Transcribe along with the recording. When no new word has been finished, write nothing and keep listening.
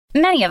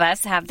Many of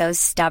us have those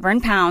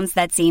stubborn pounds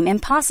that seem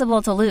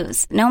impossible to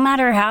lose, no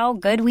matter how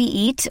good we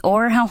eat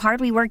or how hard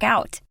we work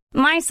out.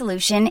 My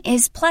solution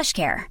is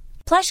PlushCare.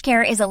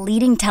 PlushCare is a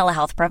leading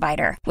telehealth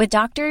provider with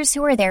doctors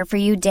who are there for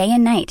you day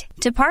and night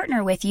to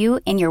partner with you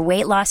in your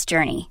weight loss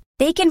journey.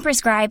 They can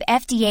prescribe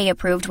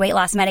FDA-approved weight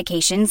loss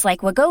medications like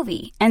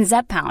Wegovy and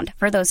Zepbound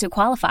for those who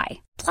qualify.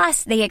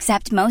 Plus, they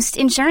accept most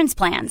insurance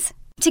plans.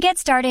 To get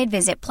started,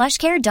 visit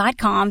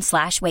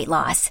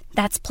plushcare.com/weightloss.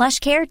 That's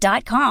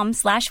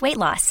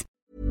plushcare.com/weightloss.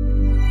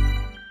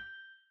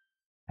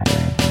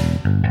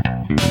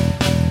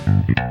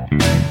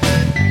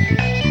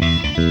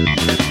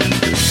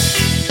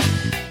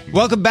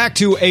 Welcome back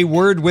to A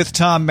Word with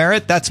Tom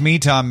Merritt. That's me,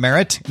 Tom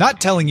Merritt.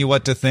 Not telling you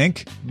what to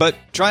think, but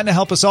trying to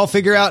help us all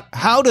figure out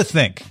how to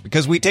think,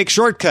 because we take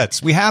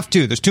shortcuts. We have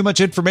to. There's too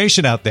much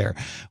information out there.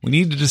 We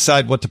need to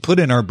decide what to put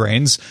in our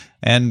brains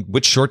and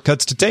which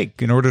shortcuts to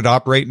take in order to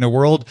operate in a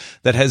world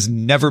that has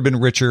never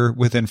been richer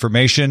with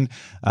information,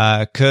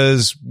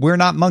 because we're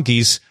not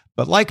monkeys.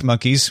 But like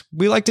monkeys,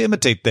 we like to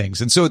imitate things.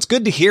 And so it's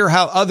good to hear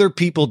how other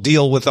people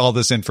deal with all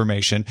this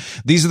information.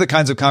 These are the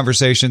kinds of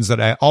conversations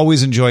that I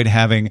always enjoyed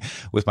having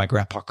with my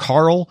grandpa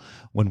Carl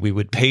when we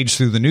would page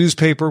through the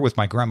newspaper, with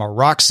my grandma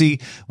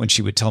Roxy when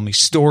she would tell me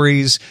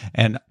stories.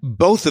 And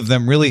both of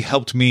them really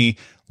helped me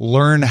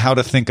learn how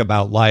to think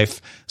about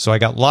life. So I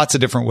got lots of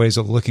different ways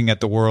of looking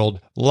at the world,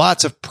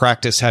 lots of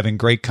practice having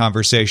great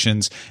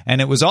conversations.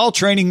 And it was all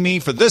training me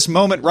for this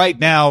moment right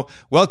now.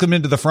 Welcome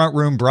into the front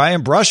room,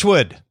 Brian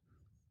Brushwood.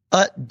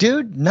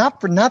 Dude,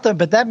 not for nothing,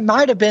 but that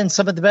might have been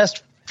some of the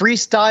best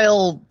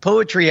freestyle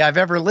poetry I've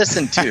ever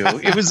listened to.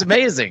 It was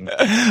amazing.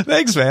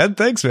 Thanks, man.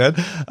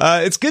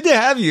 It's good to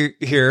have you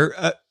here.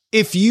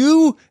 If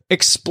you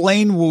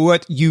explain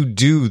what you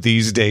do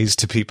these days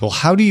to people,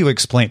 how do you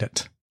explain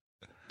it?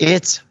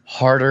 It's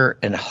harder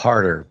and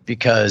harder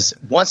because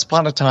once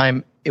upon a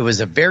time, it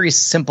was a very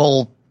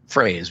simple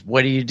phrase.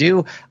 What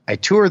do? I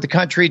tour the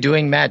country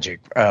doing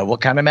magic.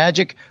 What kind of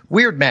magic?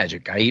 Weird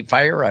magic. I eat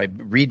fire. I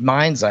read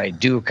minds. I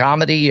do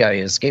comedy. I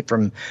escape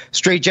from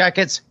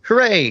straitjackets.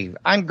 Hooray!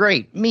 I'm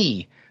great.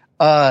 Me.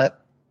 And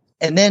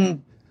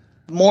then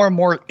more and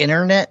more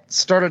internet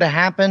started to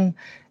happen,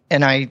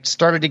 and I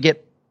started to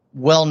get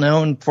well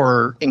known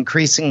for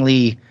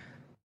increasingly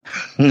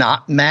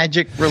not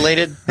magic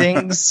related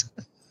things.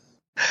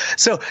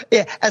 So,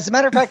 yeah, as a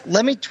matter of fact,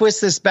 let me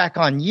twist this back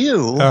on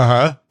you.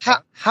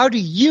 How do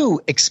you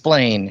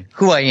explain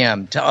who I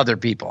am to other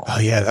people? Oh,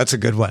 yeah, that's a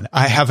good one.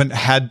 I haven't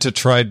had to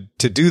try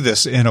to do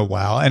this in a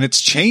while, and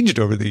it's changed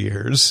over the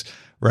years,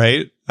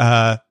 right?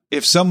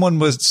 If someone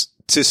was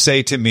to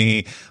say to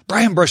me,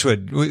 Brian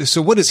Brushwood,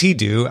 so what does he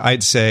do?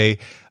 I'd say,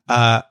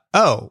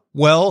 oh,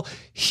 well,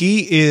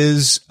 he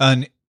is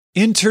an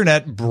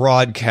internet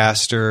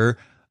broadcaster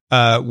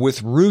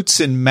with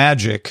roots in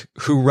magic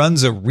who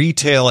runs a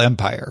retail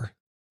empire.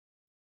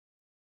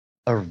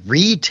 A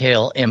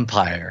retail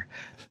empire.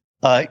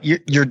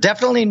 You're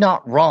definitely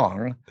not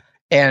wrong.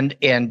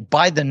 And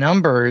by the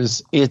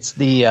numbers, it's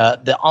the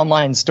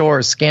online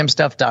store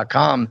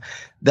scamstuff.com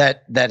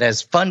that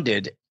has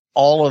funded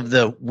all of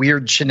the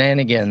weird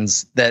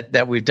shenanigans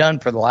that we've done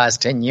for the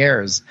last 10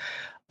 years.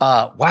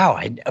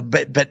 Wow.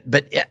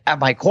 But at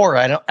my core,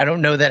 I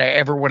don't know that I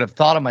ever would have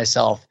thought of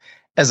myself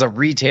as a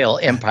retail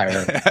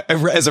empire.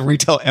 As a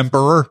retail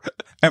emperor.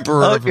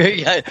 Okay,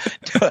 yeah.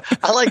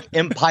 I like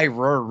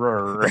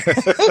emperor.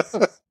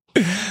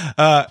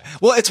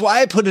 Well, it's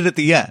why I put it at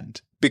the end,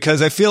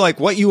 because I feel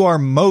like what you are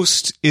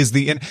most is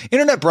the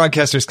internet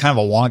broadcaster is kind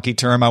of a wonky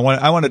term. I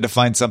wanted to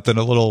find something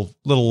a little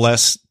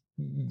less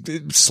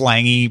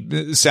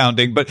slangy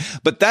sounding,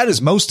 but that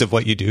is most of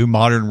what you do.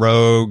 Modern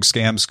Rogue,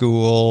 Scam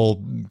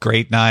School,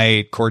 Great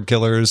Night, Cord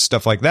Killers,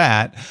 stuff like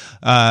that.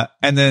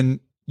 And then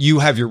you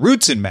have your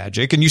roots in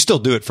magic, and you still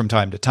do it from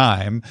time to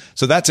time.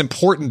 So that's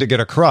important to get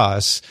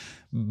across.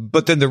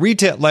 But then the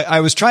retail, like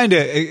I was trying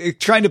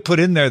to put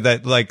in there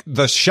that like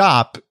the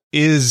shop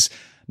is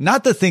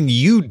not the thing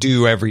you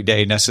do every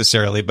day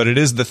necessarily, but it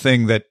is the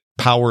thing that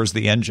powers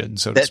the engine.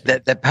 So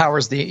that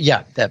powers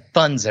that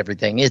funds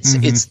everything.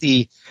 It's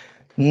the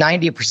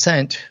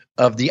 90%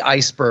 of the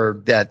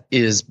iceberg that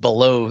is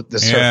below the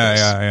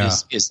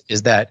surface.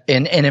 Is that,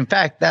 and in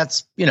fact,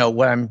 that's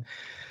what I'm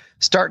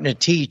starting to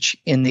teach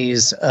in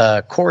these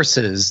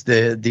courses,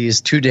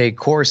 these 2-day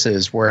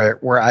courses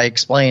where I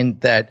explain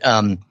that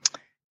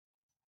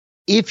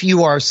if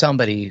you are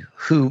somebody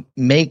who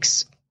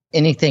makes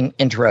anything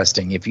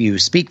interesting, if you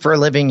speak for a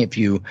living, if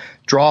you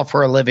draw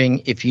for a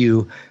living, if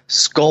you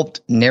sculpt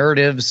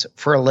narratives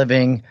for a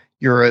living,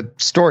 you're a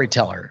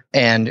storyteller.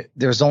 And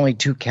there's only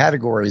 2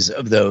 categories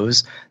of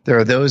those. There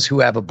are those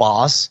who have a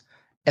boss,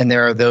 and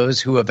there are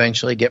those who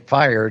eventually get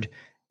fired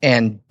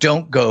and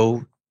don't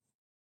go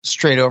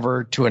straight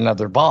over to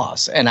another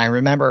boss. And I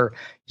remember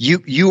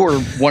you were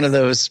one of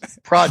those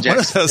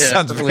projects. One of those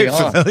sounds very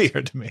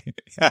familiar to me.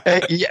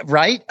 Yeah,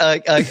 right?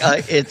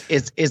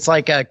 It's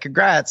like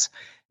congrats.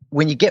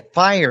 When you get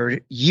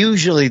fired,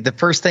 usually the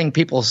first thing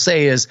people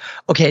say is,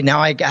 okay, now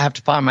I have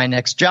to find my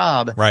next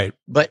job. Right.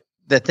 But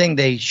the thing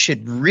they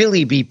should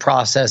really be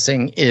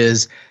processing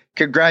is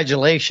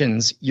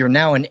congratulations, you're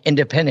now an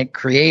independent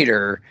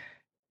creator.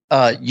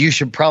 You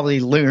should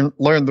probably learn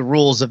the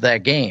rules of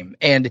that game.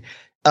 And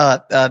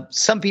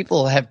some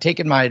people have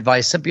taken my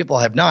advice, some people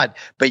have not.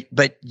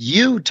 But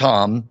you,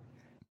 Tom,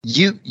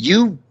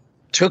 you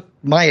took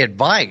my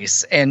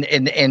advice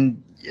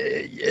and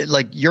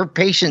like you're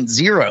patient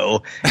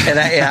zero. And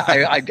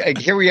I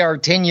here we are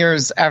 10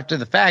 years after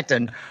the fact,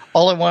 and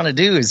all I want to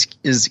do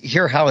is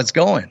hear how it's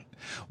going.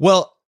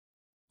 Well,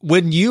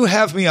 when you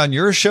have me on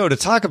your show to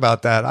talk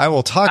about that, I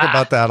will talk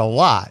about that a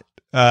lot.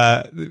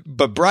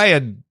 But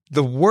Brian,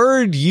 the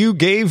word you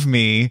gave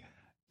me,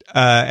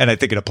 and I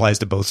think it applies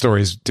to both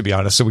stories, to be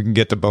honest, so we can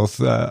get to both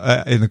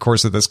in the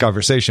course of this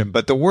conversation.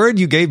 But the word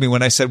you gave me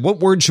when I said, what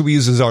word should we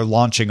use as our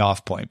launching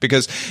off point?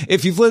 Because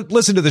if you've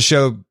listened to the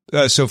show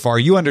so far,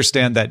 you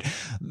understand that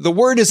the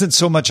word isn't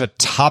so much a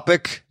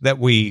topic that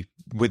we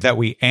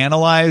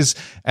analyze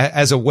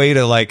as a way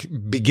to like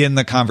begin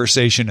the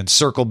conversation and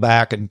circle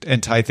back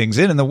and tie things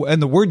in.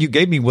 And the word you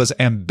gave me was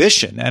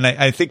ambition. And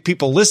I think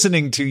people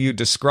listening to you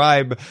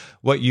describe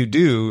what you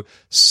do,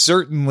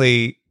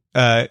 certainly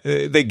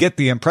they get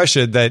the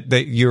impression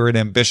that you're an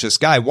ambitious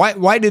guy.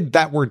 Why did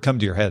that word come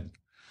to your head?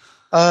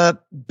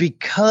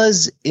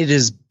 Because it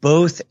is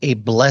both a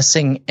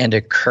blessing and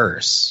a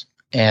curse.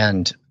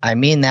 And I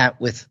mean that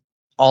with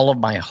all of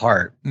my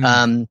heart.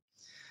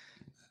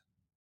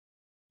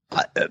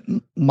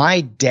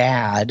 My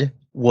dad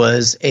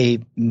was a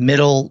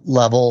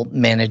middle-level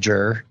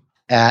manager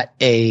at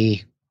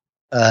a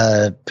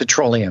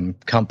petroleum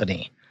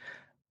company.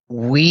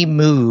 We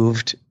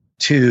moved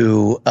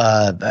to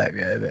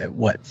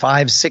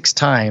 5-6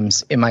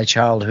 times in my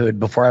childhood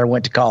before I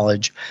went to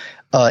college,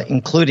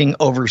 including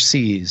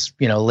overseas,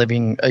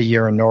 living a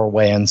year in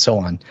Norway and so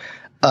on.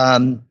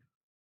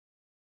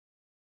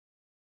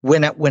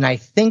 When I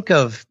think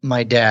of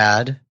my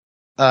dad,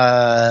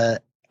 I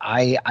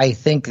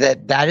think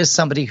that is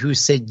somebody who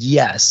said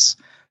yes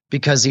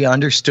because he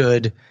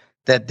understood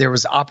that there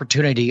was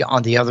opportunity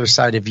on the other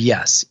side of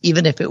yes,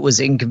 even if it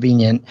was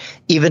inconvenient,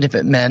 even if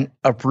it meant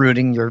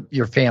uprooting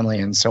your family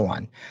and so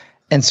on.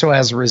 And so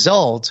as a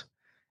result,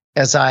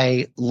 as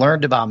I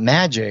learned about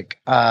magic,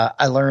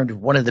 I learned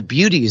one of the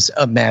beauties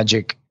of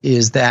magic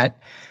is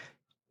that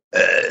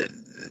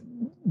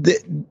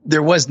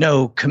there was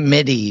no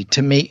committee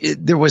to me.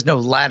 There was no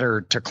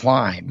ladder to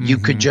climb. Mm-hmm. You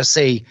could just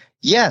say,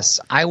 yes,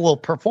 I will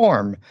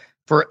perform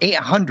for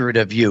 800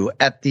 of you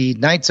at the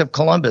Knights of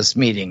Columbus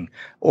meeting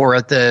or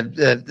at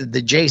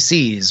the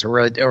JCs or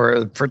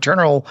a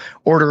Fraternal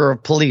Order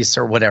of Police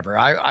or whatever.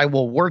 I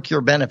will work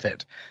your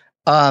benefit.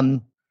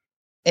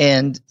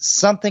 And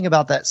something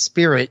about that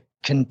spirit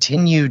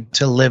continued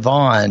to live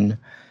on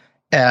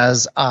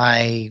as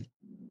I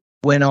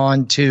went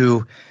on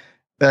to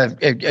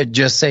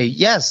just say,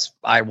 yes,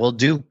 I will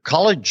do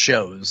college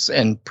shows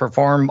and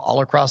perform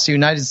all across the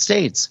United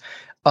States.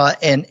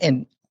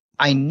 And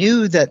I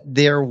knew that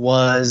there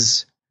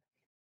was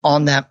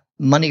on that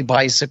money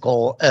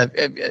bicycle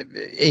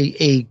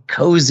a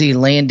cozy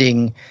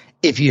landing.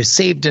 If you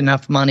saved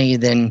enough money,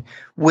 then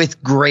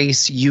with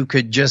grace, you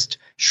could just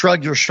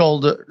shrug your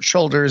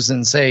shoulders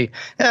and say,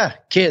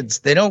 kids,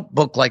 they don't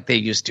book like they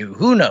used to.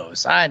 Who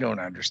knows? I don't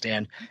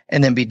understand.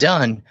 And then be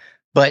done.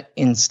 But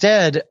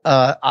instead,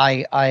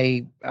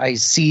 I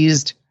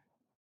seized,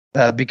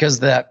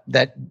 because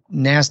that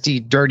nasty,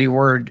 dirty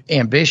word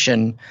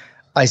ambition,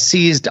 I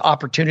seized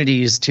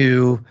opportunities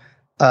to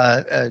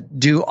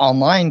do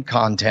online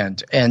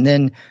content and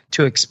then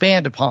to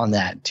expand upon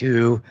that,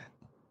 to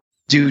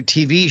do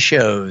TV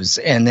shows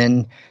and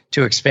then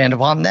to expand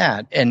upon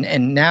that.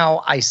 And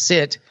now I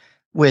sit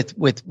with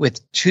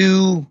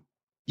 2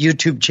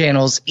 YouTube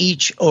channels,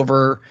 each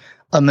over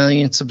 1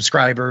 million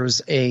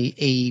subscribers,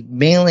 a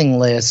mailing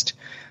list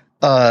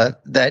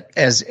that,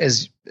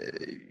 as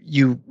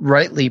you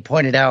rightly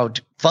pointed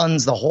out,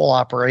 funds the whole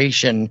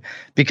operation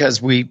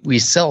because we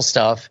sell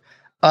stuff,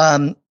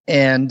 and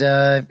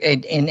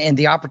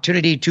the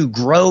opportunity to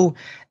grow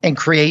and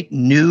create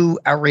new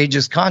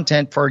outrageous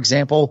content. For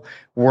example,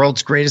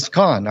 World's Greatest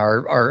Con,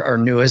 our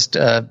newest,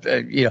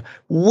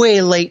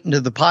 way late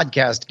into the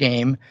podcast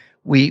game,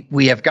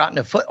 we have gotten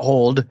a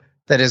foothold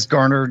that has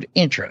garnered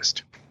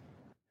interest.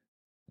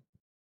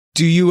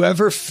 Do you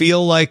ever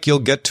feel like you'll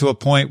get to a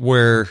point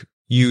where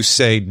you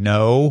say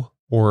no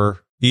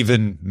or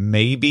even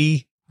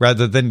maybe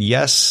rather than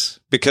yes?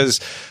 Because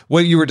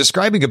what you were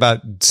describing about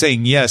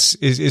saying yes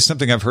is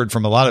something I've heard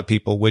from a lot of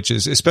people, which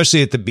is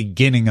especially at the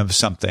beginning of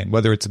something,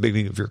 whether it's the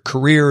beginning of your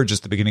career or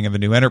just the beginning of a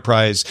new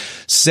enterprise,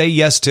 say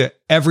yes to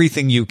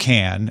everything you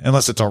can,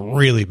 unless it's a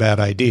really bad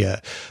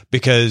idea,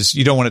 because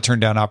you don't want to turn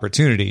down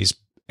opportunities.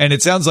 And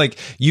it sounds like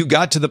you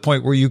got to the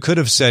point where you could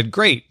have said,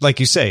 great, like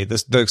you say,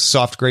 the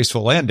soft,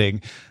 graceful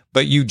landing,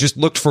 but you just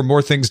looked for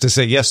more things to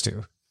say yes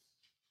to.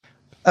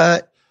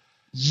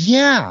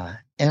 Yeah.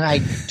 And I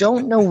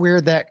don't know where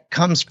that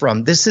comes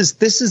from. This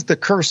is the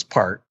curse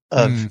part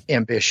of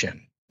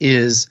ambition,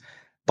 is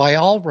by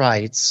all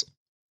rights,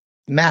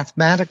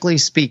 mathematically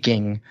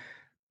speaking,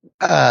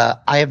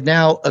 I have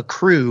now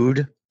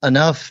accrued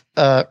enough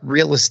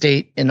real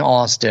estate in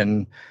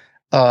Austin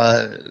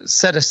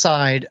set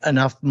aside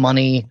enough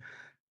money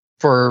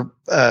for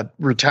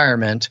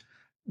retirement,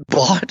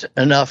 bought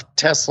enough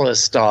Tesla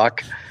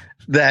stock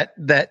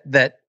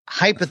that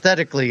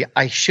hypothetically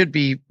I should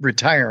be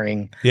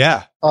retiring.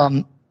 Yeah.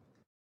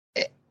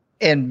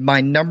 And my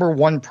number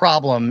one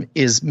problem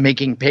is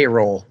making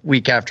payroll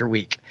week after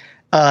week.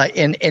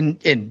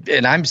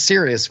 And I'm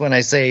serious when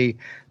I say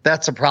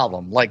that's a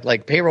problem.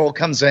 Like payroll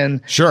comes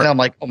in, sure, and I'm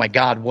like, oh my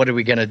God, what are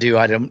we going to do?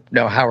 I don't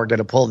know how we're going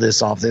to pull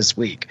this off this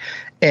week.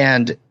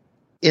 And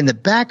in the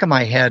back of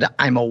my head,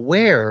 I'm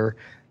aware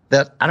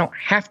that I don't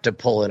have to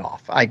pull it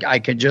off. I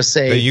could just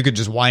say, you could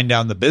just wind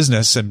down the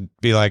business and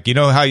be like, you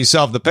know how you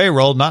solve the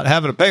payroll, not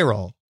having a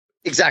payroll.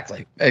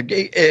 Exactly.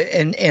 We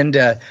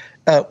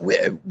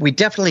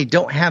definitely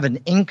don't have an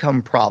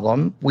income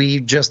problem. We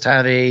just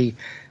have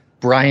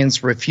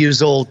Brian's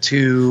refusal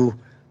to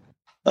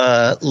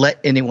let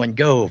anyone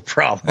go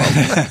problem.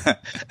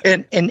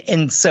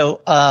 and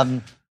so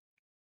I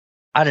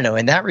don't know.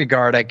 In that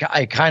regard,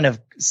 I kind of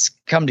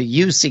come to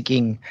you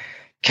seeking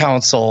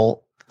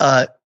counsel.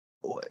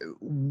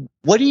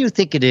 What do you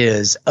think it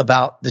is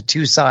about the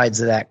two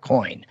sides of that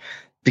coin?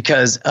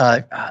 Because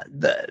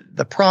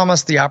the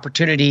promise, the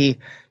opportunity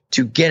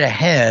to get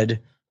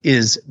ahead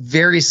is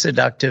very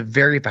seductive,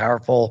 very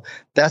powerful.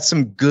 That's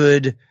some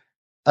good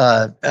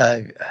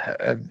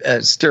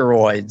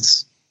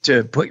steroids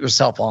to put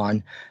yourself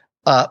on.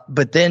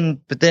 But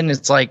then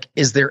it's like,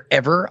 is there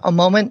ever a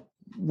moment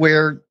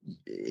where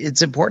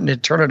it's important to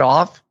turn it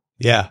off?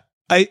 Yeah.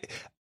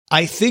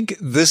 I think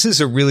this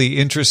is a really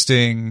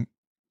interesting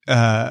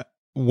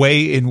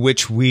way in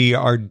which we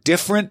are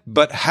different,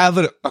 but have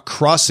a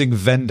crossing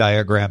Venn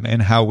diagram in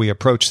how we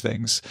approach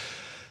things.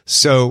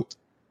 So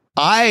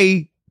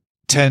I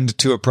tend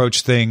to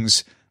approach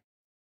things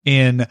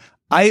in,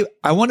 I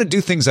want to do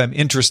things I'm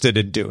interested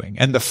in doing.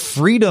 And the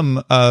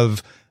freedom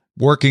of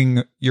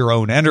working your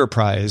own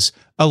enterprise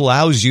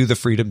allows you the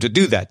freedom to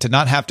do that, to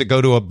not have to go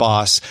to a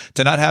boss,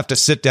 to not have to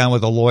sit down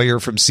with a lawyer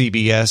from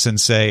CBS and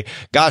say,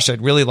 gosh,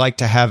 I'd really like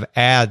to have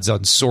ads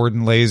on Sword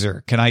and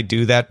Laser. Can I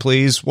do that,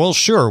 please? Well,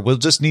 sure. We'll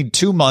just need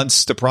 2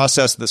 months to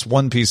process this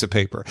one piece of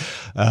paper.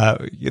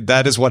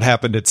 That is what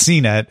happened at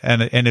CNET.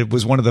 And it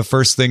was one of the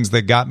first things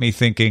that got me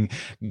thinking,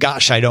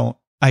 gosh, I don't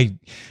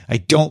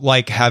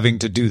like having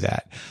to do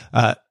that.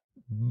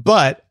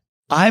 But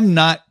I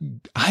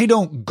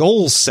don't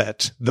goal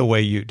set the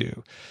way you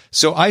do.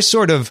 So I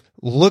sort of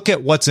look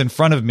at what's in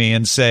front of me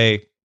and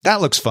say, that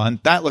looks fun.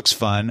 That looks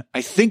fun.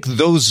 I think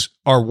those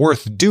are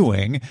worth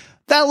doing.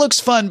 That looks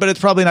fun, but it's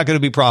probably not going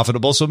to be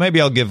profitable. So maybe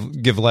I'll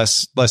give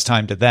less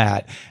time to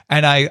that.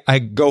 And I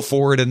go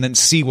forward and then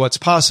see what's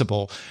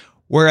possible.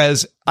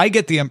 Whereas I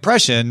get the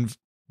impression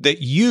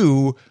that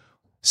you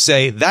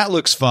say, that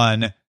looks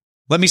fun.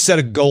 Let me set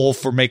a goal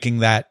for making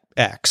that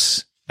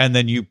X. And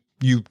then you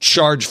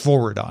charge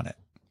forward on it.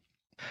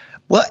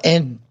 Well,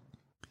 and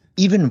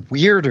even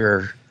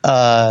weirder,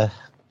 I've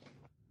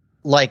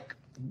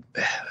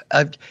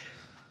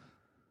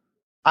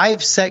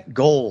set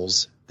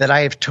goals that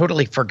I have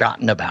totally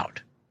forgotten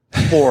about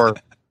for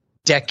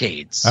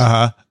decades,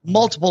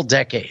 multiple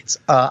decades.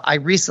 I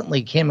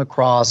recently came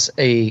across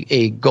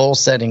a goal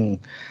setting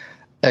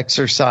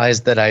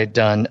exercise that I had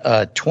done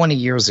 20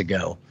 years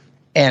ago.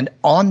 And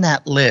on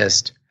that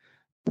list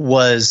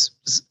was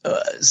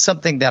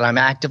something that I'm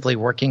actively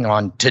working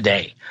on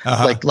today.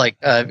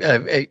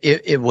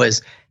 It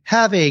was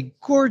have a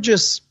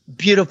gorgeous,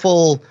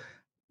 beautiful,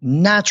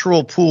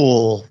 natural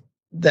pool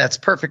that's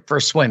perfect for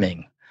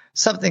swimming.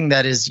 Something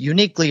that is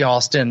uniquely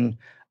Austin,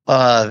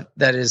 that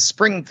is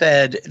spring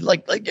fed.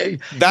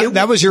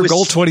 That was your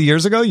goal 20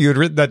 years ago. You had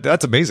written that.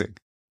 That's amazing.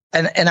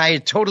 And I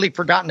had totally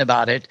forgotten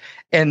about it.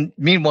 And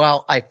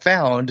meanwhile, I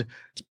found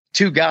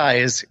 2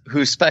 guys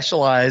who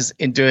specialize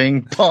in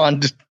doing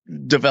pond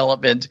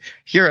development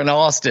here in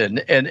Austin.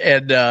 And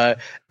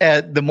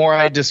the more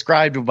I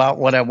described about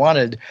what I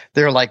wanted,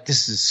 they're like,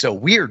 this is so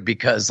weird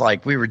because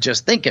we were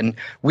just thinking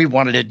we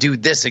wanted to do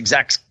this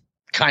exact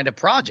kind of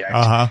project.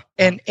 I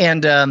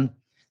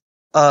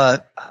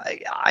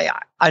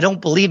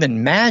don't believe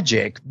in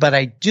magic, but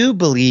I do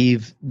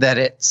believe that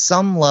at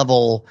some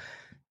level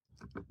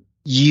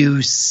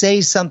you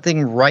say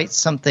something, write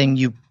something,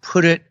 you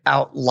put it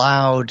out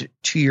loud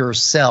to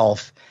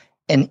yourself.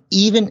 And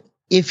even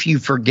if you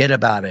forget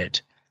about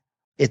it,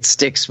 it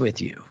sticks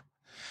with you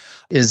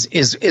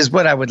is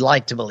what I would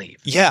like to believe.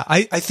 Yeah.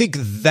 I think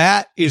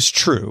that is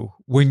true.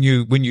 When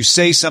you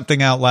say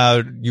something out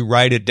loud, you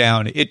write it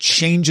down, it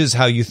changes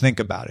how you think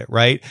about it,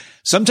 right?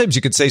 Sometimes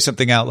you could say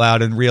something out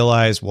loud and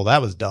realize, well,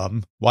 that was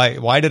dumb.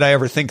 Why did I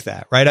ever think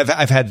that? Right.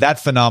 I've had that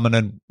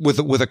phenomenon with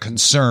a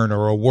concern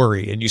or a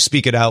worry, and you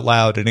speak it out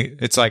loud and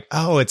it's like,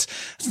 oh, it's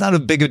not as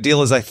big a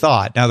deal as I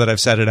thought now that I've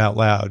said it out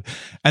loud.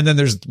 And then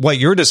there's what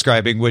you're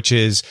describing, which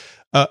is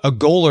a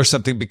goal or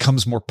something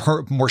becomes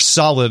more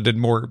solid and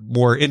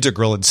more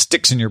integral and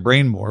sticks in your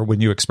brain more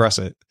when you express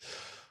it.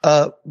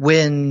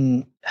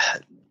 When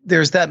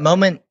there's that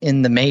moment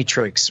in the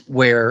Matrix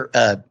where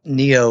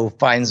Neo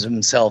finds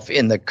himself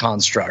in the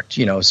construct,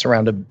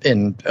 surrounded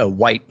in a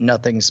white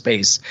nothing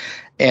space.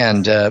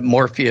 And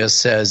Morpheus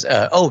says,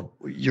 oh,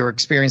 you're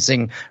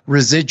experiencing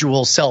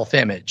residual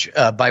self-image,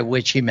 by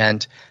which he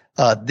meant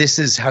this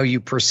is how you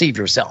perceive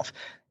yourself.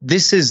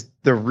 This is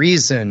the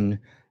reason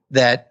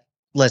that,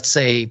 let's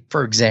say,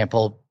 for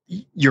example,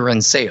 you're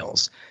in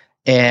sales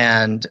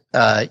and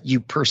you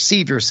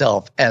perceive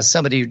yourself as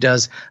somebody who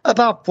does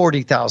about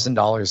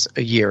 $40,000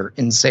 a year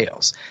in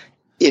sales.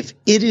 If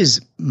it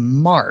is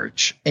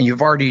March and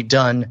you've already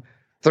done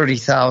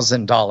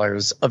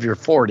 $30,000 of your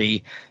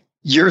 40,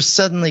 you're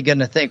suddenly going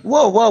to think,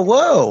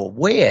 whoa,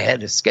 way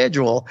ahead of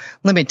schedule.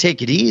 Let me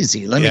take it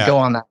easy. Let me go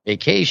on that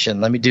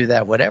vacation. Let me do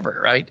that,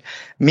 whatever, right?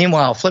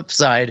 Meanwhile, flip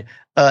side,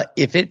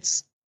 if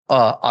it's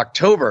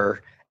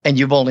October and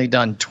you've only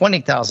done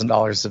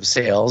 $20,000 of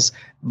sales,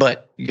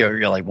 but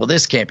you're like, well,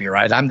 this can't be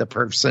right. I'm the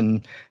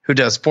person who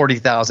does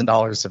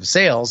 $40,000 of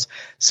sales.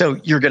 So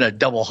you're going to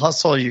double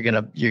hustle. You're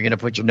going to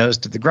put your nose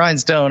to the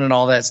grindstone and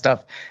all that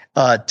stuff,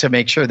 to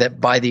make sure that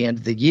by the end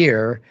of the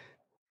year,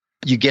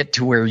 you get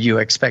to where you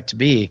expect to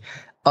be.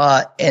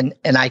 And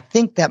I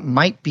think that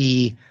might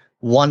be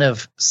one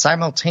of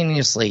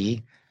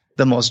simultaneously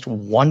the most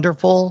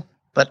wonderful,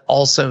 but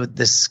also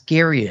the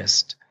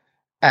scariest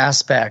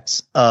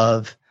aspects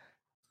of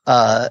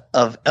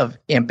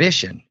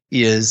ambition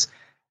is,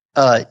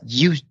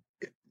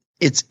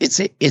 it's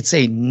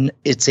a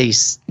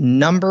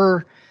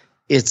number,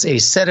 it's a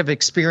set of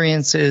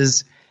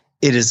experiences.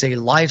 It is a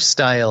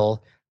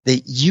lifestyle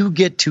that you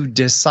get to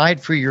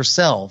decide for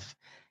yourself.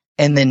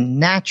 And then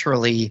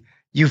naturally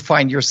you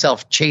find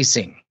yourself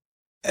chasing.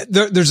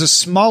 There's a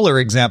smaller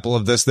example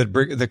of this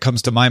that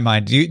comes to my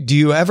mind. Do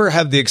you ever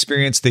have the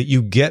experience that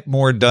you get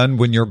more done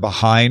when you're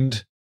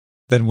behind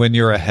than when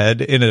you're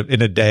ahead in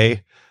a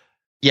day?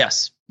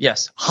 Yes,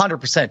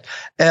 100%.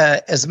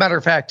 As a matter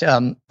of fact,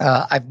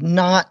 I've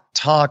not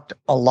talked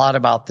a lot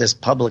about this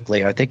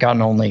publicly. I think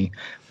on only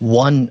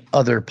one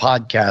other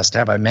podcast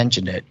have I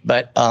mentioned it.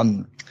 But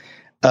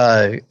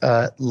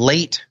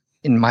late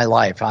in my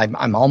life,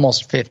 I'm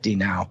almost 50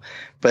 now,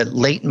 but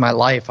late in my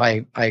life,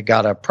 I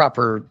got a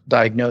proper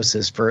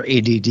diagnosis for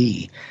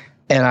ADD.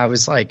 And I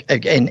was like,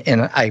 and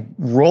I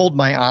rolled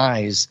my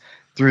eyes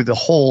through the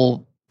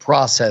whole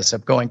process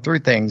of going through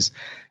things,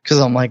 because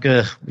I'm like,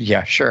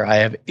 yeah, sure, I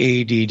have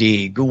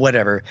ADD,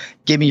 whatever.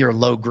 Give me your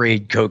low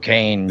grade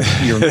cocaine,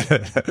 your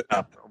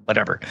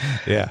whatever.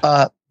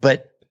 Yeah.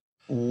 But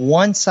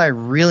once I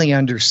really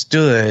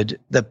understood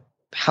the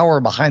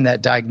power behind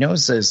that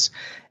diagnosis,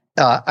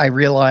 I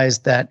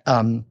realized that,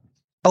 oh,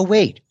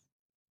 wait,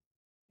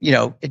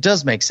 it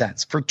does make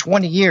sense. For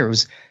 20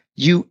 years,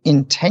 you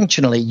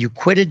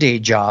quit a day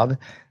job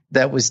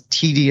that was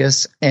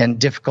tedious and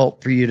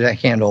difficult for you to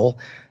handle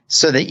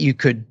so that you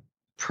could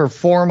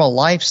perform a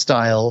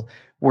lifestyle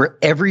where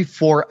every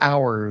 4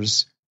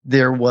 hours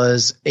there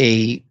was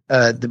the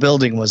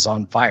building was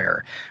on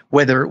fire,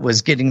 whether it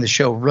was getting the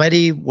show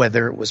ready,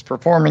 whether it was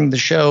performing the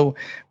show,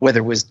 whether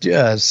it was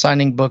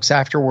signing books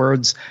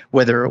afterwards,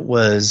 whether it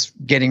was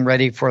getting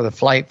ready for the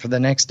flight for the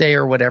next day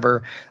or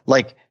whatever.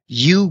 Like,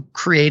 you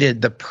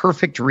created the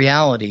perfect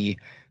reality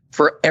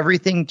for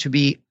everything to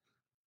be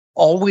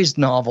always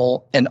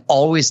novel and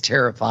always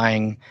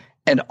terrifying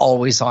and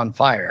always on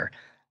fire.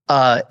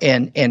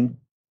 And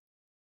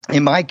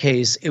in my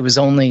case, it was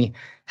only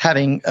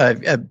having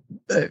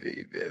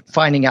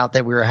finding out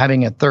that we were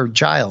having a third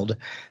child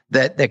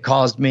that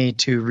caused me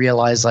to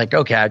realize, like,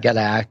 okay, I got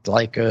to act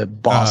like a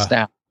boss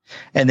now.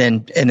 And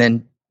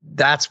then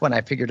that's when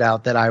I figured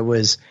out that I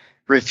was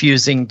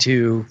refusing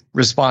to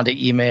respond to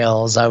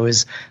emails. I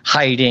was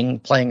hiding,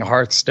 playing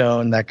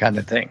Hearthstone, that kind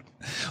of thing.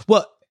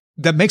 Well,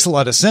 that makes a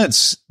lot of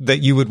sense that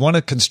you would want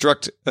to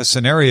construct a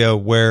scenario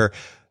where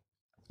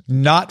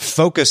not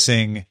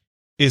focusing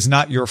is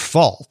not your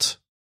fault,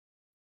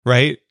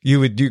 right?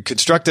 You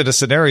constructed a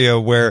scenario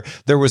where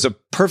there was a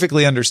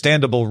perfectly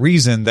understandable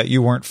reason that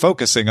you weren't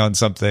focusing on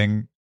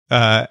something,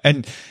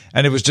 and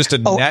it was just a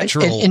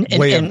natural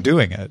way of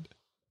doing it.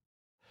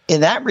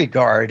 In that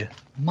regard,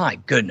 my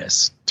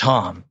goodness,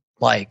 Tom,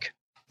 like,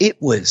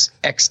 it was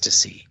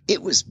ecstasy.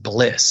 It was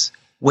bliss.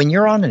 When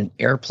you're on an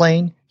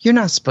airplane, you're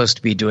not supposed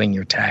to be doing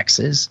your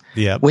taxes.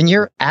 Yeah. When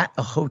you're at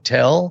a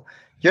hotel,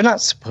 you're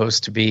not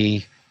supposed to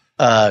be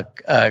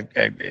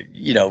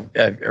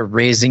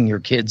raising your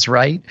kids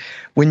right.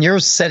 When you're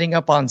setting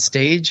up on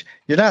stage,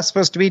 you're not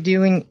supposed to be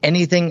doing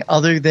anything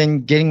other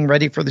than getting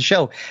ready for the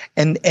show.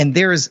 And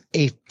there's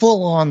a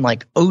full on,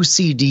 like,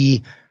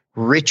 OCD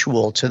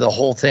ritual to the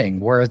whole thing,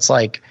 where it's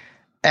like,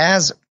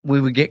 as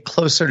we would get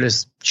closer to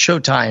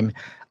showtime,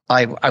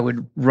 I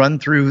would run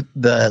through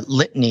the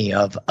litany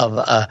of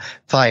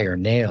fire,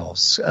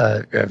 nails,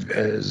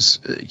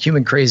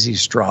 human crazy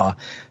straw,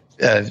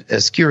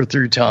 skewer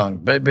through tongue,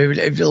 but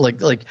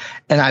like,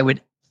 and I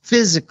would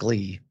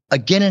physically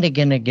again and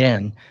again and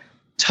again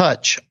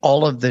touch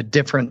all of the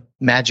different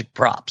magic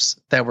props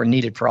that were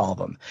needed for all of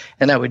them.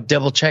 And I would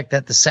double check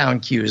that the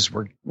sound cues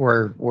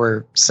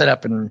were set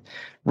up and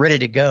ready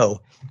to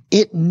go.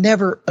 It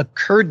never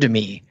occurred to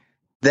me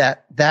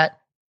that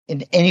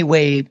in any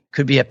way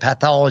could be a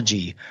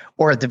pathology,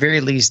 or at the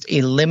very least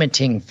a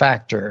limiting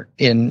factor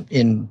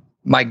in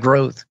my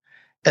growth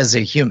as a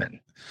human.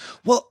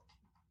 Well,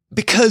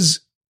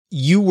 because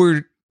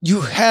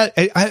you had,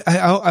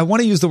 I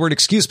want to use the word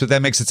excuse, but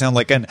that makes it sound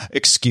like an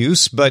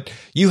excuse, but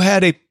you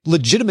had a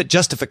legitimate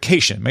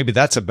justification. Maybe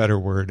that's a better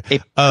word. A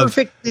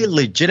perfectly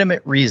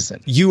legitimate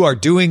reason. You are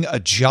doing a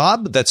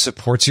job that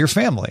supports your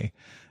family.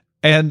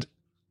 And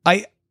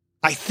I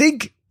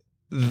think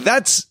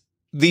that's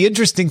the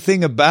interesting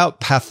thing about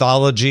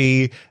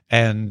pathology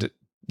and,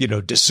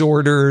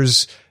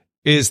 disorders,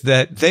 is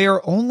that they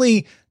are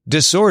only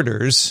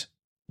disorders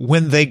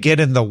when they get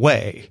in the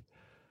way.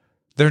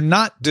 They're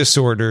not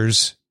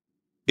disorders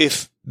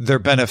if they're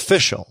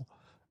beneficial.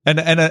 And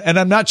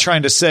I'm not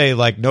trying to say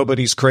like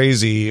nobody's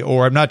crazy,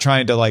 or I'm not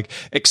trying to like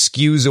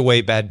excuse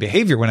away bad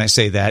behavior when I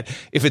say that.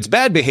 If it's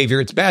bad behavior,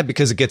 it's bad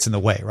because it gets in the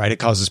way, right? It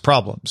causes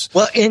problems.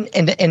 Well,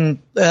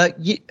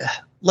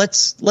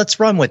 let's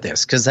run with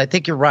this, because I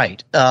think you're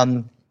right.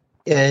 A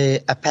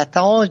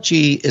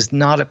pathology is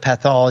not a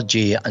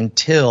pathology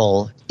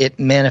until it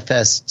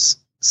manifests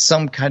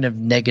some kind of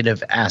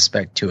negative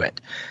aspect to it.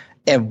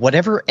 And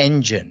whatever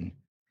engine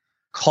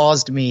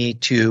caused me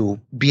to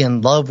be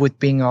in love with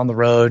being on the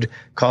road,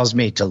 caused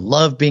me to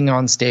love being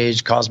on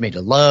stage, caused me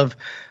to love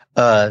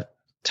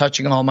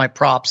touching all my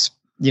props,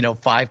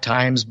 5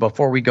 times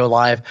before we go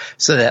live,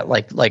 so that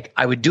like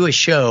I would do a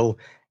show,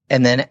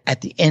 and then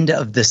at the end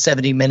of the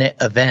 70-minute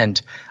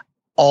event,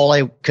 all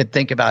I could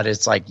think about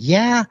is like,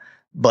 yeah,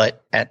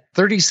 but at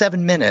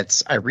 37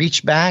 minutes, I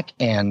reached back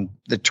and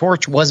the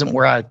torch wasn't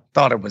where I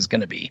thought it was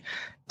going to be.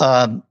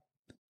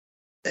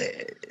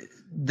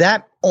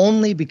 That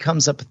only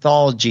becomes a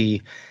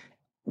pathology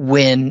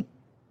when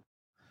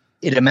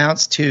it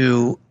amounts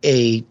to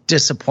a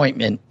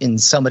disappointment in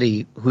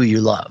somebody who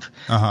you love.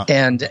 Uh-huh.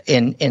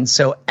 And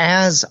so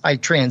as I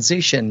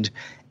transitioned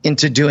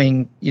into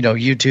doing,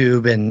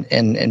 YouTube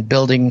and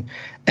building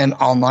an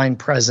online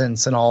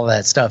presence and all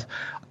that stuff,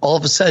 all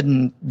of a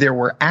sudden there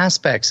were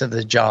aspects of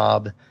the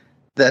job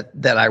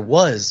that I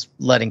was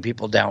letting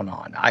people down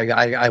on.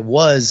 I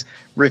was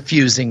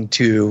refusing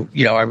to,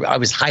 I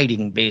was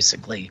hiding,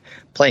 basically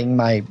playing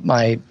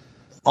my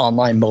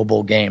online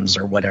mobile games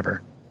or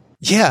whatever.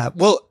 Yeah.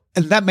 Well,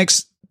 and that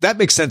makes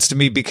sense to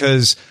me,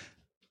 because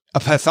a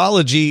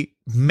pathology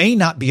may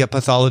not be a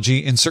pathology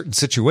in certain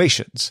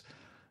situations.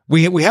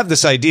 We have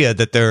this idea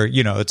that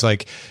it's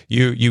like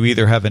you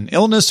either have an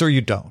illness or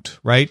you don't,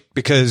 right?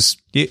 Because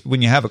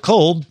when you have a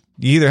cold,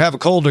 you either have a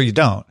cold or you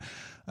don't.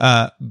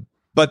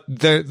 But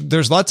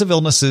there's lots of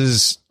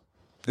illnesses,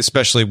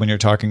 especially when you're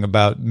talking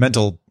about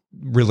mental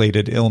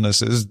related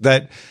illnesses,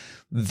 that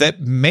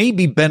may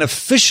be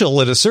beneficial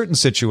at a certain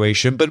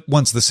situation, but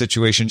once the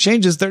situation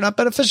changes, they're not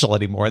beneficial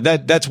anymore.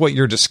 That's what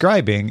you're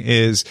describing.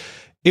 Is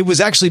it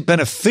was actually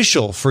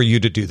beneficial for you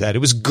to do that. It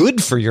was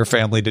good for your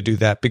family to do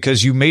that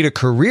because you made a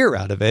career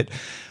out of it.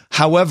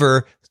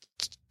 However,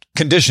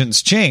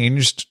 conditions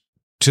changed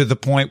to the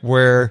point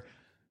where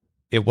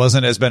it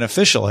wasn't as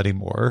beneficial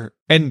anymore.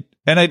 And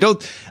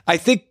I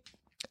think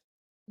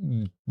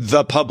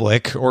the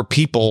public or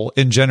people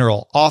in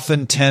general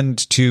often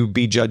tend to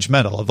be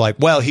judgmental of like,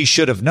 well, he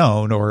should have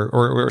known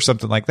or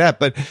something like that.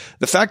 But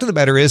the fact of the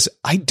matter is,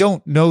 I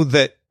don't know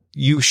that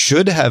you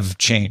should have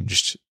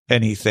changed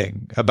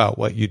anything about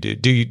what you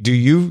did. Do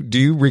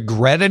you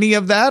regret any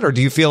of that? Or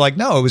do you feel like,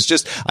 no, it was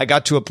just, I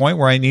got to a point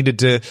where I needed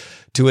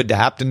to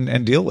adapt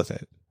and deal with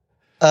it?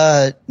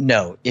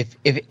 No,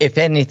 if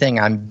anything,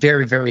 I'm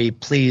very, very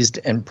pleased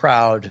and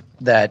proud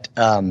that,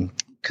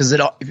 cause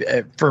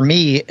for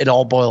me, it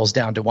all boils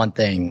down to one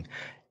thing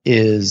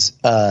is,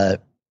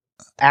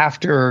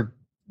 after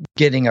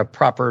getting a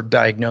proper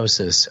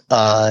diagnosis,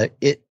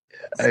 it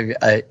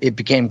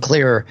became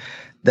clear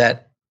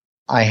that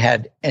I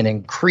had an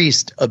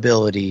increased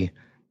ability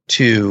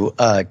to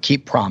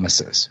keep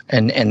promises.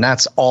 And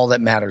that's all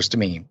that matters to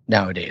me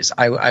nowadays.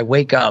 I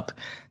wake up,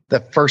 the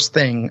first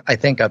thing I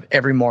think of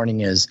every morning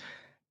is,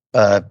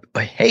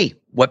 hey,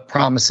 what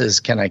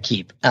promises can I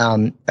keep?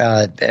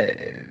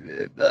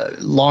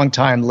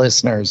 Longtime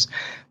listeners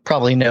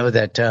probably know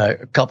that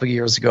a couple of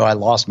years ago I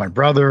lost my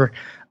brother.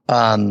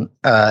 Had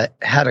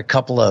a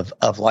couple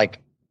of like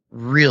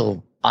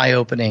real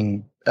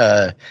eye-opening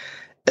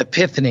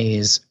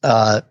epiphanies,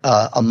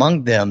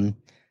 among them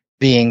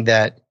being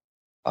that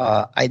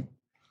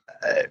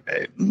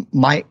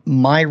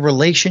my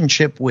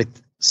relationship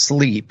with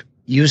sleep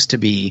used to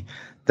be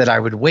that I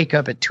would wake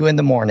up at 2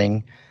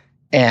 a.m,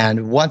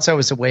 and once I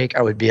was awake,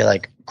 I would be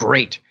like,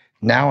 great.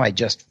 Now I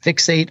just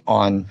fixate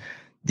on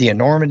the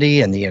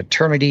enormity and the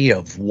eternity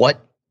of what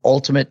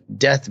ultimate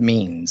death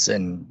means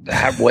and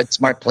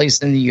what's my place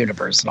in the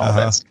universe and all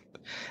that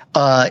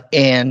stuff.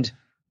 And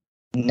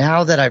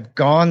now that I've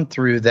gone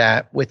through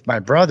that with my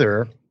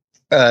brother,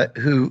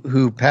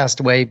 who passed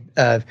away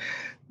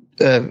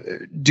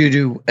due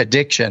to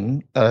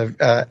addiction,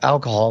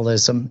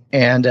 alcoholism.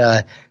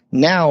 And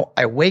now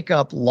I wake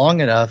up long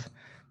enough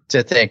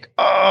to think,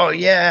 oh,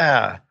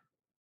 yeah,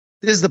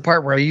 this is the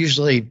part where I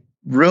usually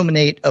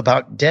ruminate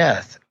about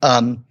death.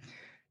 And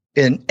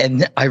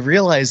I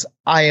realize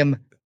I am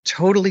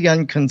totally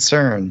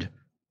unconcerned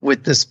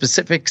with the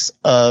specifics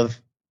of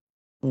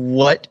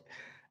what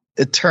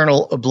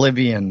eternal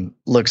oblivion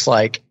looks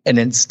like. And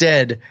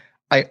instead,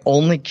 I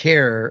only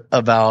care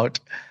about,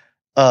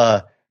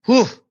 that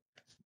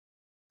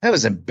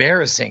was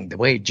embarrassing, the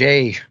way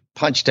Jay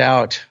punched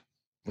out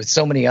with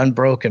so many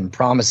unbroken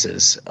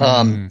promises.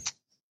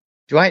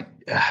 Do I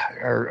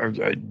have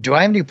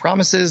any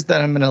promises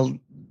that I'm going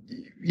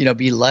to,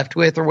 be left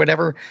with or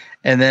whatever?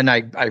 And then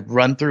I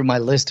run through my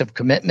list of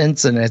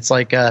commitments, and it's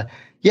like,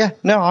 yeah,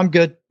 no, I'm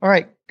good. All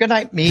right. Good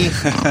night, me.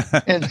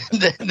 And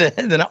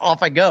then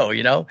off I go,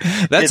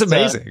 That's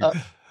amazing.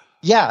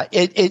 Yeah.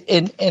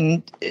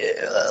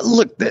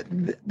 Look,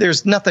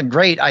 there's nothing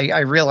great. I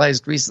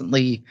realized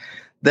recently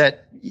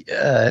that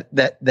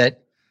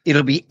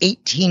it'll be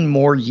 18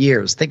 more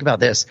years. Think about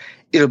this.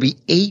 It'll be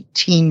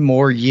 18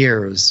 more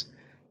years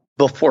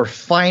before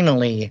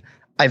finally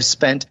I've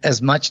spent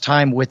as much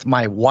time with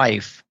my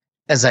wife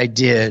as I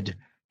did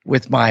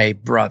with my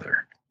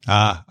brother.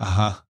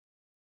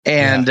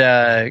 And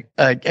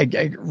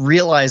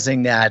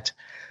realizing that,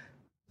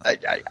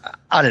 I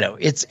don't know,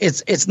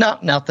 it's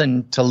not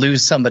nothing to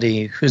lose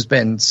somebody who's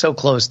been so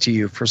close to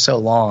you for so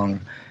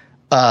long.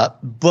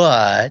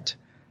 But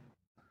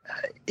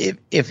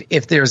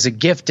if there's a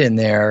gift in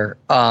there,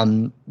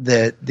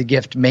 the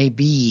gift may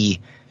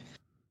be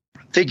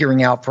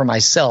figuring out for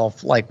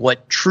myself, like,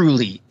 what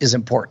truly is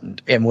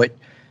important, and what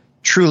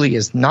truly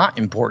is not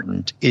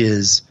important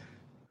is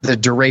the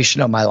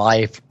duration of my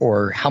life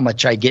or how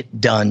much I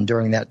get done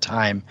during that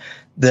time.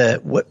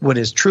 What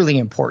is truly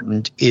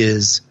important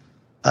is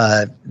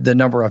the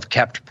number of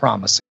kept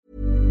promises.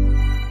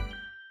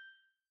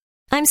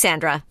 I'm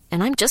Sandra,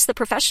 and I'm just the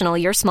professional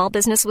your small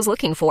business was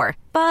looking for.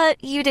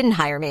 But you didn't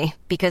hire me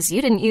because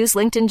you didn't use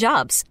LinkedIn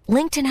Jobs.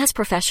 LinkedIn has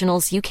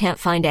professionals you can't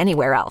find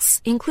anywhere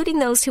else, including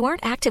those who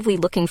aren't actively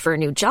looking for a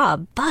new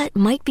job, but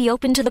might be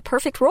open to the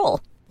perfect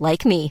role,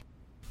 like me.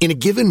 In a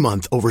given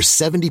month, over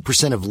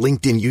 70% of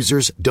LinkedIn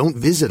users don't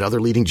visit other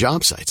leading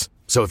job sites.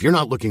 So if you're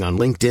not looking on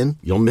LinkedIn,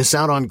 you'll miss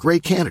out on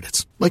great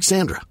candidates like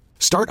Sandra.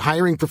 Start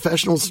hiring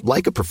professionals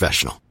like a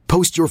professional.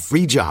 Post your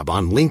free job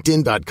on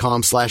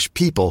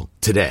linkedin.com/people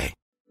today.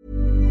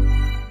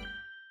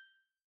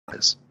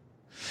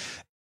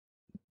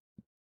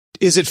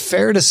 Is it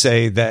fair to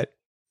say that,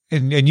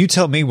 and you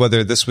tell me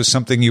whether this was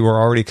something you were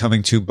already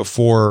coming to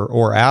before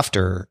or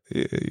after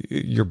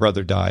your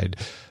brother died,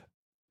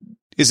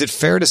 is it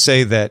fair to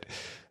say that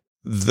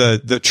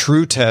the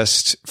true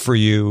test for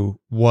you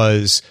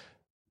was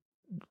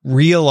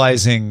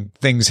realizing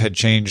things had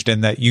changed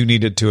and that you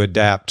needed to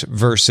adapt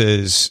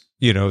versus,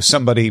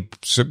 somebody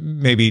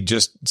maybe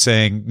just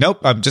saying, nope,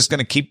 I'm just going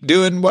to keep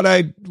doing what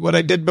I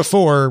did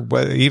before,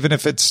 even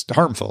if it's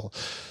harmful?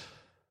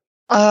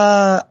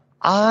 I'm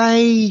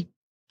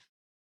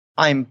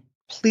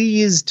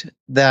pleased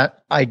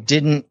that I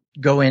didn't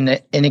go in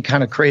any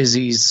kind of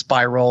crazy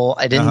spiral.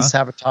 I didn't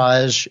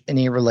sabotage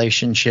any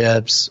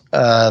relationships.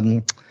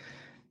 Was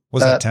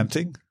that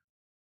tempting?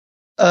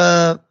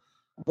 Well,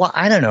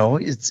 I don't know.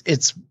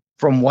 It's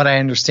from what I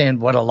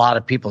understand, what a lot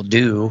of people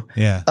do.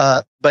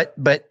 Yeah. But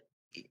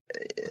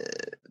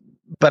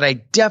I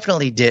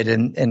definitely did.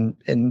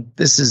 And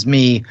this is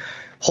me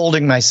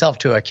holding myself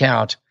to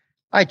account.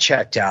 I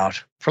checked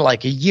out for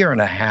like a year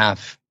and a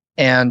half,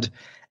 and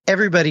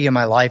everybody in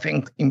my life,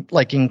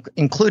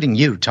 including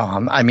you,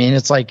 Tom. I mean,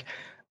 it's like,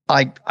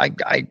 I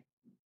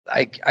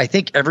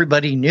think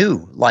everybody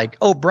knew, like,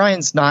 oh,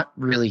 Brian's not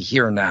really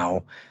here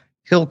now.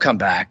 He'll come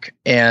back.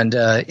 And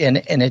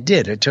it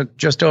did. It took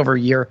just over a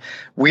year.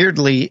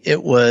 Weirdly,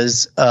 it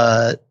was,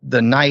 the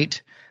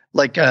night,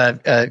 like,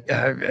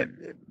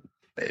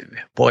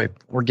 boy,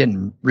 we're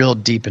getting real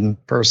deep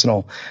and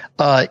personal.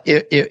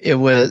 It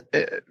was,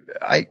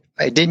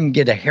 I didn't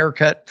get a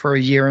haircut for a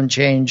year and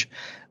change,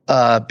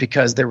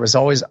 because there was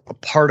always a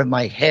part of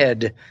my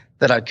head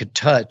that I could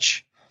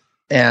touch.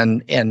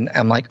 And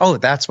I'm like, oh,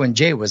 that's when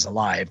Jay was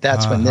alive.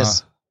 That's when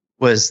this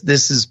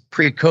is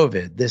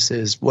pre-COVID. This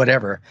is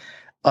whatever.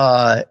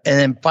 And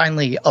then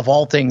finally, of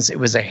all things, it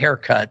was a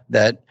haircut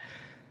that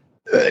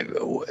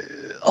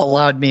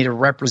allowed me to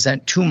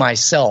represent to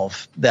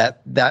myself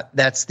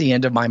that's the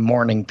end of my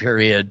mourning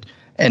period.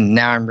 And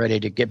now I'm ready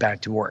to get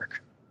back to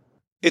work.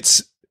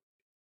 It's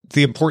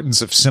the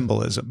importance of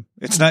symbolism.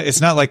 It's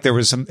not like there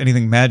was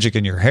anything magic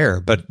in your hair,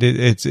 but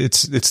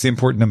it's the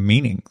importance of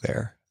meaning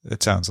there.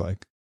 It sounds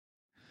like.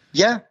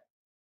 Yeah.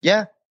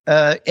 Yeah.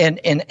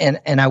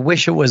 And I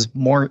wish it was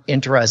more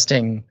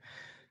interesting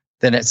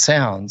than it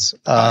sounds.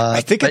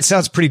 I think it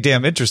sounds pretty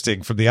damn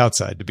interesting from the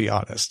outside, to be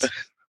honest.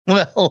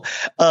 Well,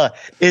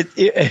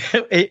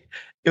 it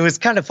was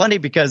kind of funny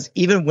because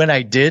even when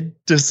I did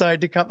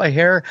decide to cut my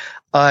hair,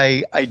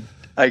 I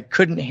I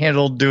couldn't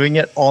handle doing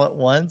it all at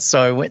once,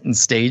 so I went in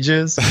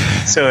stages.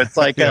 So it's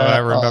like I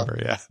remember,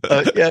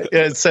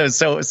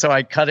 So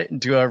I cut it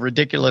into a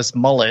ridiculous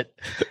mullet,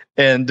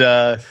 and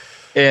ha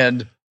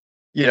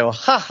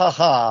ha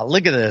ha!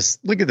 Look at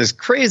this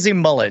crazy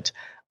mullet.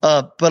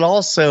 But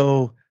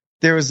also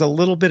there was a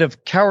little bit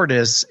of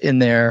cowardice in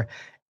there,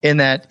 in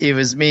that it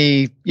was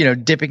me,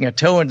 dipping a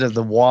toe into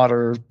the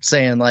water,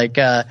 saying like,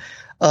 I'm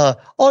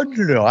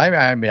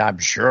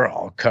sure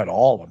I'll cut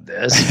all of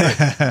this,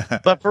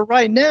 but for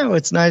right now,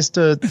 it's nice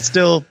to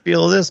still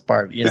feel this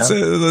part.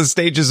 The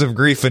stages of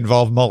grief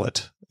involve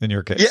mullet in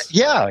your case.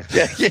 Yeah.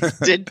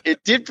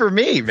 It did for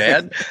me,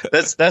 man.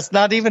 That's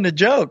not even a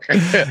joke.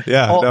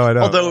 Yeah, no, I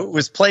know. Although it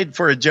was played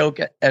for a joke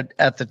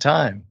at the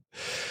time.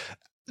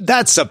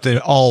 That's something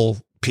all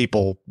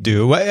people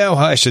do. Well,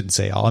 I shouldn't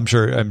say all. I'm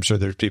sure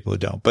there's people who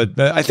don't, but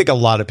I think a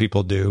lot of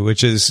people do,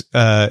 which is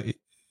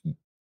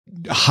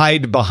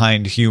hide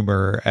behind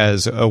humor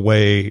as a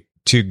way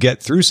to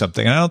get through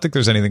something. And I don't think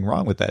there's anything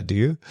wrong with that. Do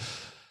you?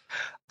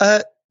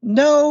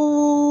 No,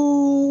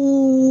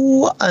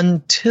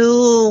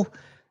 until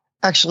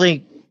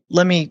actually,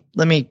 let me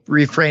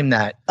reframe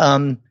that.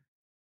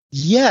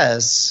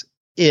 Yes,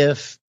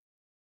 if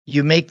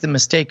you make the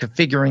mistake of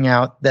figuring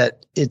out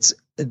that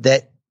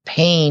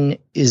pain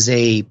is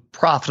a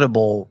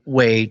profitable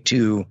way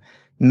to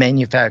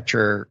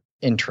manufacture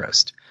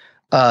interest.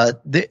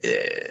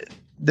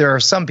 There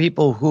are some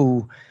people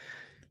who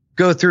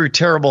go through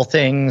terrible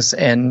things,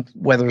 and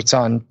whether it's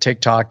on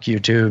TikTok,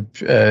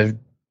 YouTube,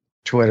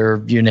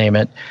 Twitter, you name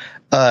it,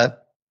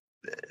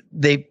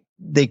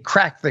 they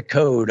crack the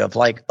code of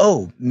like,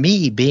 oh,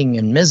 me being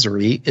in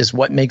misery is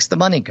what makes the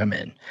money come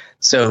in.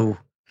 So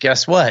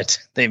guess what?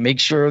 They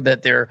make sure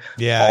that they're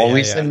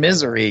always in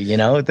misery.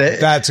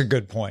 That's a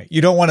good point.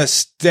 You don't want to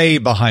stay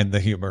behind the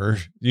humor.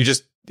 You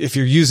just, if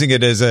you're using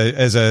it as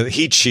a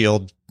heat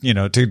shield,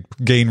 to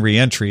gain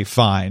reentry,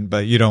 fine,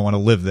 but you don't want to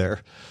live there.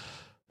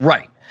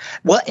 Right.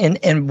 Well,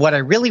 and what I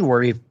really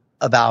worry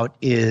about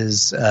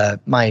is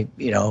my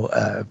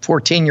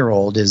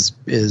 14-year-old is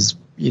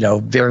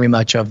very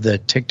much of the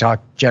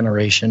TikTok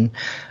generation,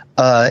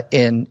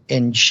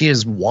 and she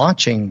is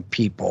watching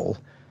people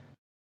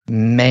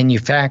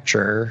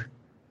manufacture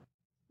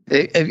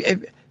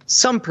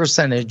some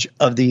percentage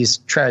of these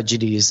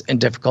tragedies and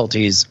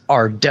difficulties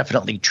are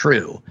definitely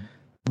true,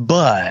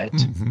 but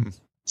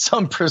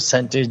some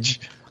percentage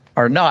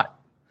are not.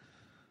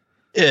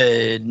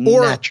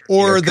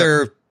 Or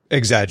they're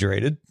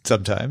exaggerated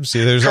sometimes.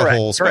 See, there's a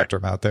whole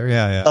spectrum out there.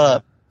 Yeah.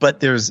 But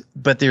there's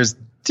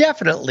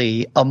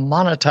definitely a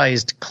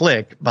monetized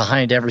click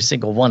behind every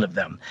single one of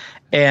them,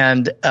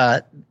 and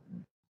that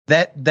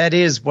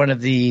is one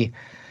of the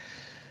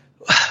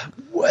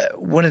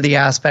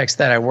aspects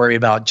that I worry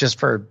about just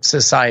for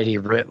society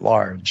writ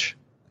large.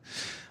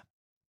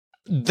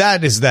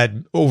 That is that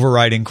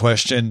overriding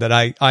question that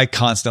I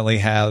constantly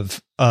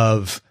have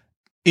of,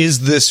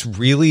 is this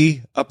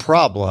really a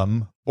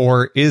problem,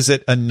 or is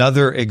it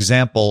another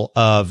example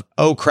of,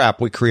 oh crap,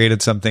 we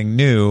created something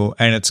new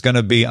and it's going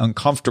to be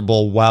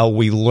uncomfortable while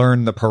we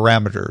learn the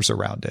parameters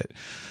around it?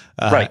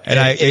 Right. And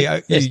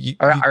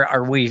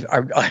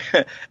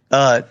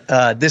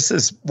this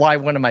is why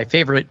one of my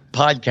favorite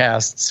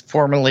podcasts,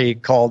 formerly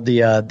called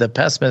the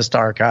Pessimist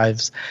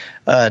Archives,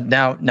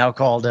 now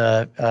called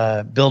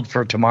Build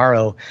for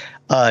Tomorrow.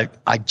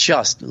 I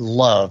just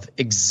love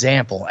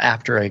example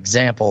after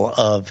example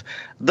of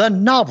the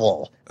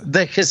novel,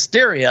 the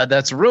hysteria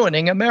that's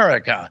ruining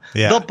America,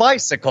 the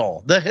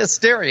bicycle, the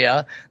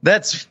hysteria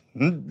that's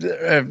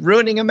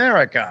ruining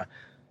America.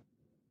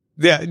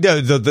 Yeah, no,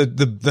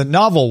 the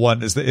novel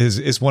one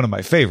is one of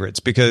my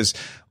favorites, because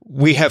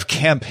we have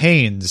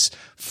campaigns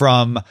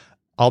from,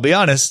 I'll be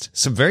honest,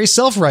 some very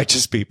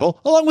self-righteous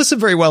people, along with some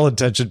very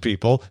well-intentioned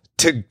people,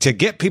 to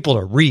get people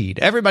to read.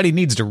 Everybody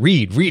needs to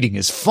read. Reading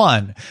is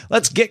fun.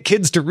 Let's get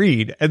kids to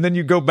read. And then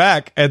you go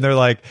back and they're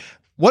like,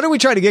 what are we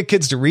trying to get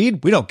kids to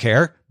read? We don't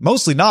care.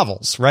 Mostly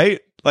novels, right?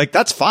 Like,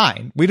 that's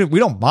fine. We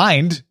don't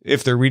mind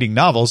if they're reading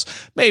novels,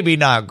 maybe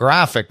not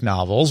graphic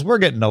novels. We're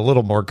getting a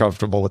little more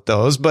comfortable with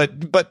those, but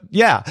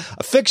yeah,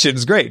 fiction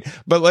is great.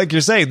 But like you're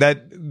saying,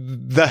 that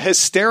the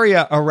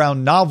hysteria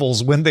around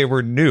novels when they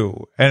were new,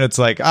 and it's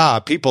like,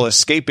 people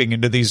escaping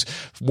into these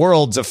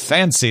worlds of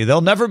fancy.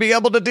 They'll never be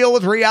able to deal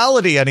with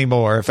reality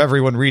anymore if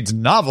everyone reads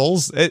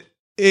novels.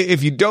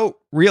 If you don't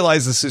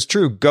realize this is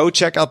true, go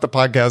check out the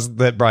podcast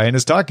that Brian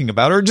is talking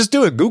about, or just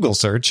do a Google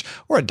search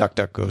or a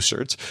DuckDuckGo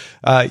search.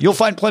 You'll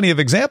find plenty of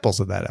examples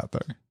of that out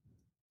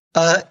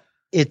there.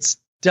 It's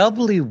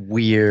doubly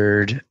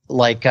weird.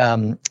 Like,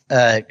 now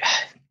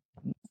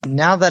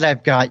that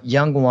I've got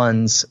young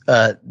ones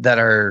that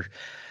are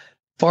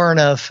far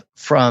enough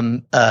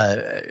from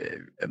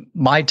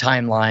my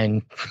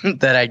timeline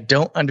that I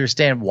don't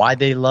understand why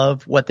they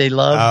love what they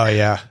love. Oh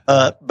yeah.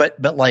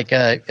 But like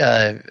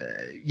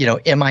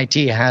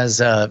MIT has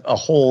a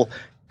whole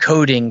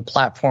coding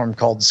platform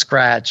called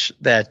Scratch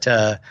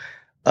that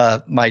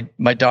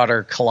my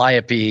daughter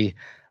Calliope,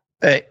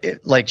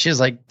 she's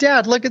like,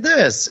 Dad, look at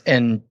this,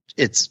 and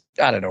it's,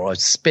 I don't know, a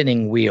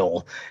spinning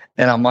wheel.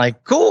 And I'm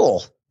like,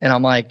 cool. And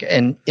I'm like,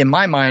 and in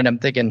my mind, I'm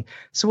thinking,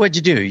 so what'd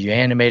you do? You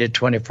animated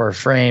 24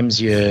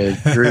 frames, you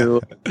drew,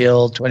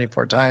 killed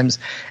 24 times.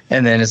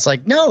 And then it's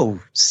like,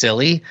 no,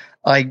 silly.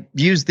 I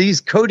use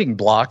these coding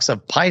blocks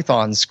of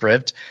Python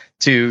script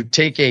to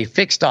take a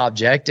fixed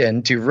object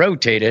and to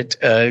rotate it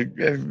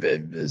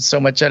so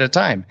much at a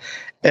time.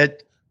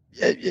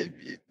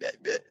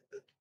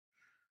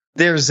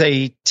 There's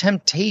a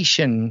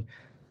temptation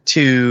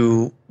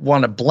to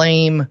want to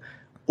blame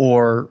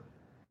or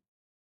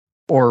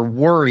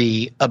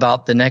worry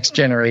about the next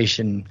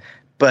generation.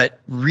 But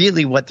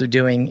really what they're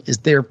doing is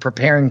they're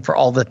preparing for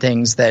all the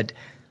things that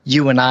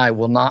you and I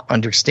will not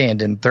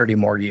understand in 30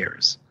 more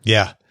years.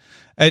 Yeah.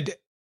 And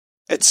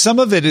some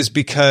of it is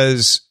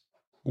because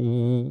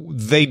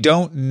they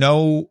don't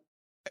know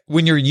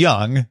when you're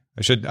young.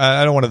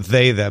 I don't want to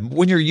they them.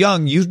 When you're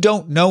young, you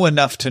don't know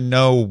enough to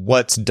know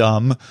what's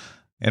dumb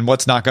and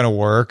what's not going to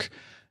work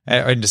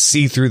and to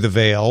see through the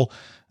veil.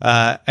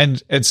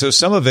 And so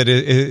some of it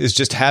is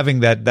just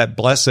having that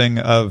blessing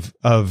of,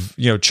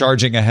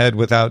 charging ahead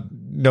without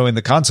knowing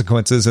the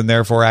consequences and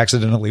therefore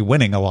accidentally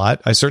winning a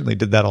lot. I certainly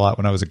did that a lot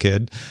when I was a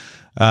kid.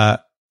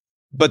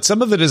 But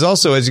some of it is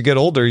also, as you get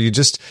older,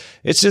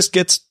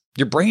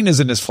 your brain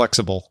isn't as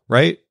flexible,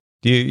 right?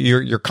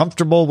 You're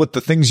comfortable with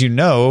the things you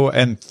know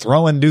and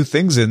throwing new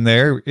things in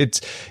there.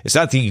 It's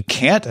not that you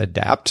can't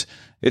adapt.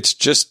 It's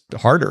just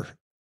harder.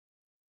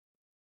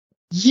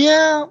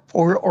 Yeah.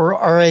 Or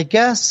I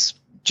guess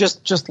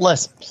just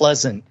less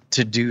pleasant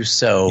to do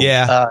so.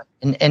 Yeah.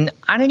 And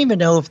I don't even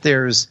know if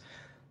there's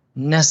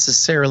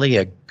necessarily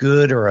a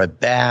good or a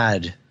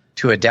bad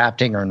to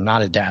adapting or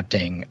not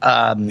adapting.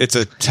 It's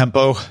a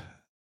tempo.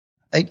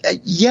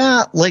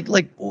 Yeah.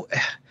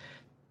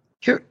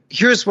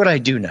 Here's what I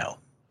do know.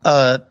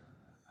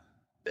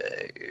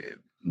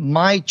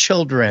 My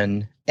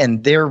children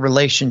and their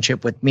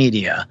relationship with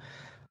media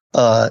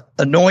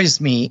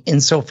annoys me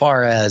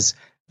insofar as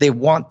they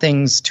want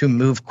things to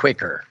move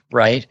quicker,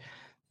 right?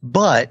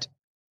 But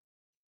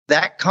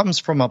that comes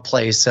from a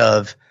place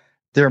of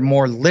they're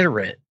more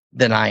literate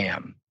than I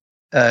am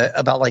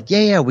about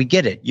we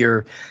get it.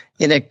 You're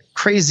in a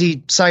crazy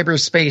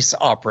cyberspace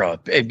opera.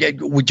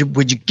 Would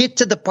you get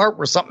to the part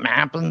where something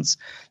happens?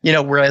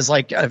 Whereas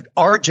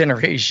our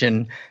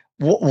generation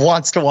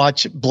wants to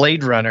watch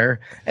Blade Runner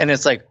and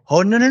it's like,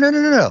 oh,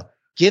 no.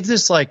 Give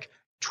this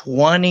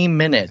 20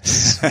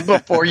 minutes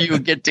before you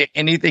get to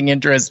anything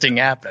interesting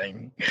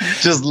happening.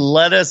 Just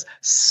let us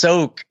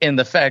soak in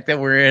the fact that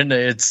we're in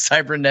a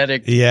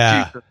cybernetic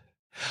future.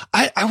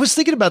 I was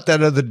thinking about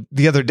that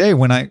the other day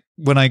when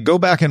I go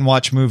back and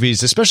watch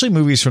movies, especially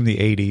movies from the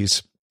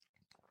 80s,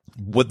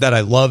 that I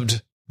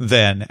loved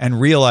then,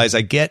 and realize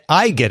I get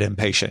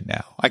impatient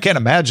now. I can't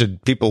imagine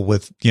people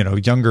with,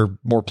 younger,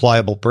 more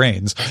pliable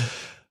brains.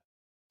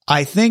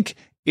 I think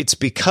it's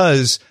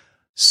because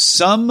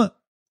some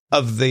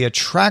of the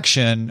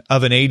attraction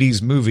of an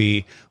 80s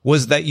movie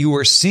was that you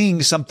were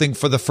seeing something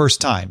for the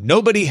first time.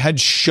 Nobody had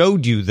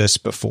showed you this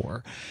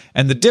before.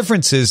 And the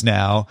difference is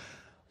now,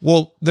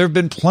 well, there have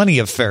been plenty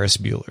of Ferris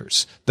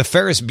Buellers. The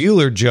Ferris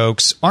Bueller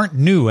jokes aren't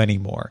new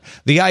anymore.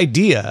 The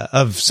idea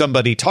of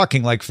somebody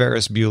talking like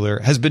Ferris Bueller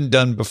has been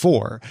done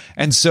before.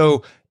 And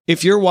so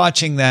if you're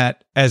watching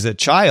that as a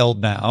child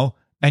now,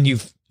 and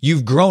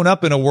you've grown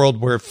up in a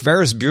world where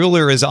Ferris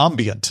Bueller is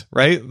ambient,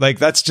 right?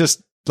 That's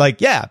just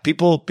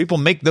people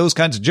make those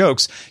kinds of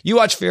jokes. You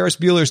watch Ferris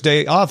Bueller's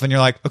Day Off and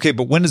you're like, okay,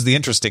 but when does the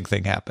interesting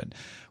thing happen?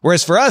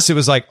 Whereas for us, it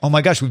was like, oh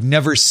my gosh, we've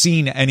never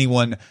seen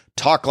anyone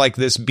talk like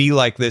this, be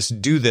like this,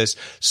 do this.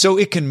 So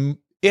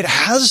it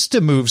has to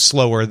move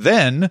slower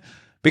then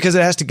because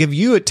it has to give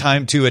you a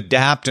time to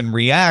adapt and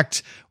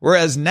react.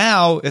 Whereas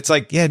now it's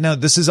like, yeah, no,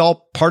 this is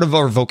all part of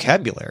our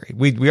vocabulary.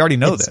 We already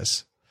know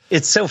this.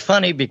 It's so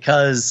funny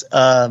because,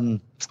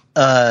 I'm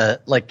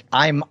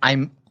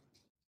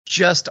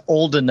just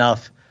old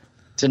enough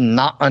to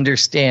not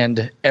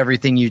understand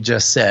everything you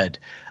just said.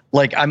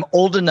 I'm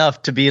old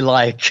enough to be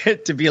like,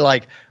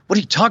 what are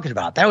you talking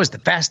about? That was the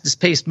fastest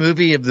paced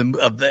movie in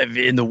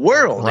the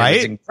world. Right? It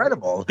was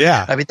incredible.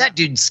 Yeah. I mean, that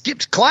dude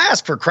skipped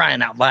class for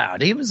crying out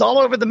loud. He was all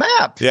over the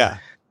map. Yeah.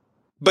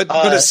 But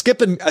a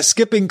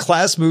skipping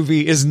class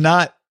movie is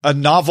not a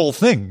novel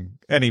thing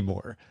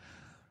anymore.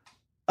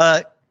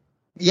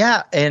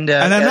 Yeah, and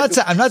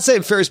I'm not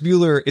saying Ferris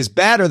Bueller is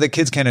bad or that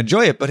kids can't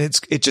enjoy it, but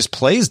it just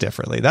plays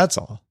differently. That's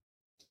all.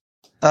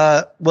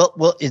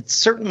 Well, it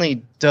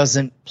certainly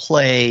doesn't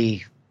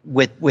play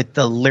with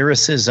the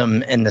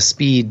lyricism and the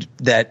speed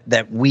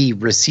that we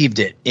received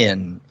it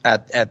in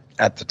at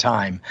the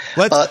time.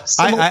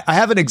 I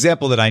have an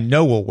example that I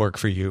know will work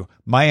for you.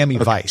 Miami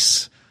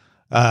Vice.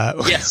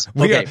 Yes.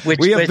 We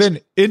have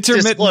been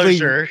intermittently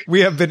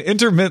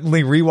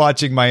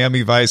rewatching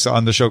Miami Vice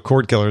on the show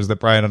Cord Killers that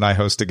Brian and I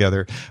host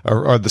together,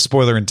 or the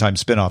Spoiler in Time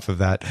spinoff of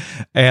that.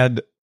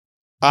 And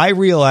I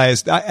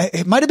realized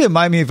it might have been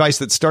Miami Vice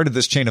that started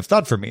this chain of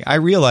thought for me. I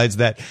realized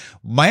that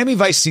Miami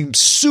Vice seems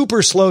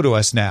super slow to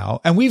us now.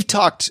 And we've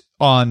talked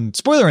on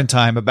Spoiler in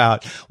Time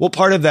about, well,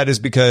 part of that is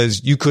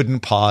because you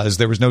couldn't pause.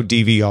 There was no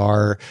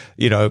DVR.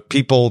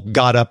 People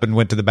got up and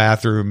went to the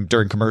bathroom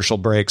during commercial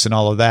breaks and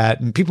all of that.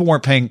 And people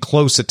weren't paying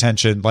close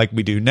attention like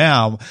we do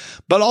now.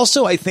 But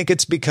also I think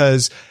it's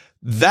because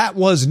that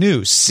was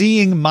new.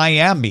 Seeing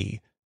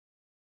Miami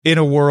in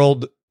a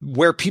world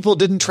where people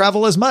didn't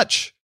travel as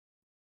much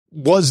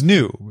was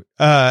new.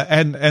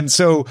 And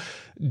so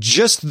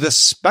just the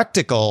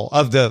spectacle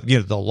of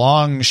the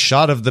long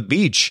shot of the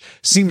beach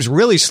seems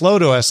really slow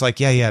to us. Like,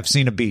 yeah, I've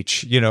seen a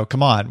beach,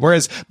 come on.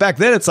 Whereas back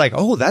then it's like,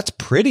 oh, that's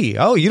pretty.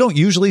 Oh, you don't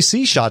usually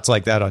see shots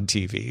like that on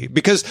TV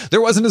because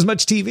there wasn't as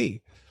much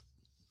TV.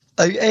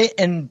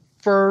 And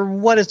for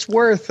what it's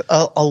worth,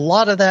 a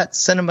lot of that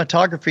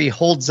cinematography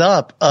holds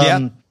up.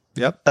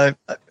 Yep.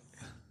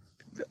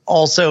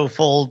 Also,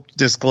 full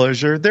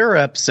disclosure, there are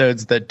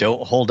episodes that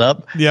don't hold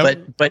up.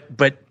 Yep.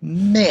 But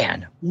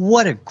man,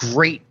 what a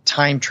great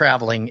time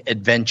traveling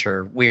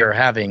adventure we are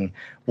having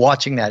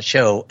watching that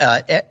show.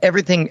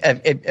 Everything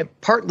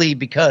partly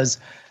because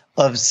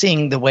of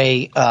seeing the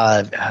way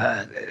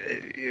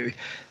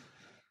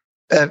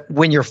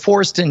when you're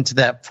forced into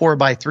that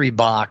 4x3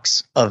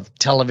 box of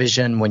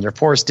television, when you're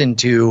forced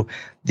into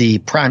the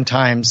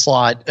primetime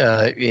slot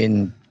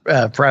in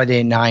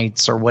Friday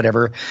nights or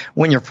whatever,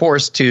 when you're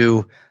forced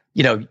to,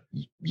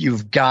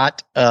 you've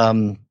got,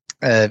 let's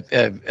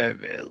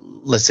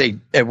say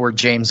Edward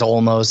James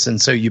Olmos,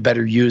 and so you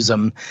better use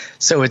them.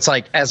 So it's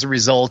like, as a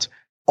result,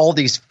 all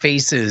these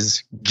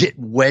faces get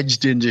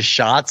wedged into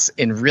shots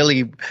in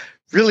really,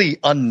 really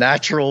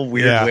unnatural,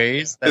 weird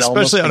ways. That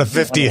especially on a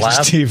 50-inch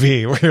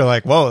TV where you're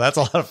like, whoa, that's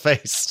a lot of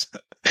face.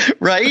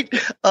 Right.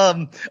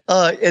 And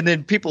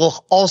then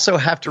people also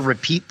have to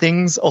repeat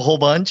things a whole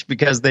bunch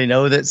because they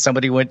know that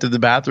somebody went to the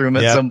bathroom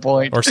at some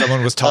point. Or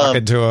someone was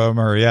talking to them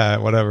or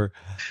whatever.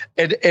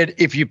 And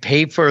if you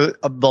pay for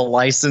the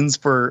license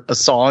for a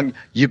song,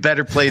 you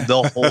better play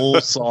the whole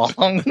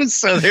song.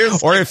 So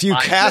there's or if you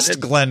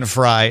cast Glenn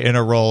Fry in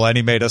a role and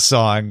he made a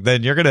song,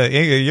 then you're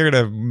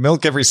gonna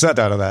milk every cent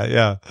out of that.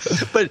 Yeah.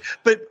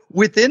 But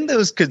within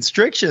those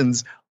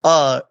constrictions,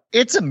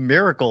 it's a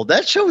miracle.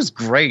 That show is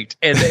great.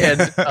 And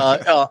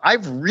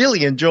I've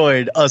really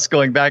enjoyed us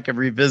going back and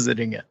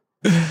revisiting it.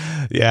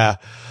 Yeah.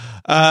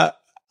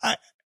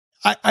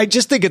 I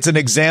just think it's an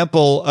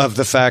example of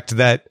the fact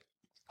that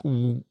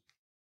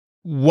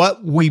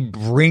what we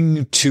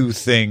bring to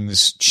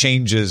things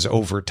changes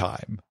over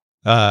time.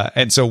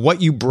 And so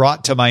what you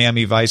brought to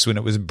Miami Vice when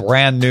it was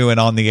brand new and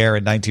on the air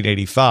in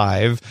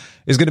 1985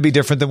 is going to be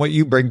different than what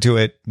you bring to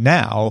it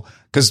now.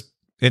 Because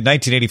in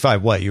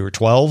 1985, what, you were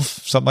 12,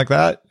 something like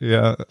that?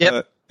 Yeah.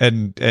 Yep.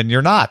 And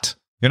you're not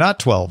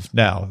 12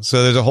 now.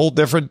 So there's a whole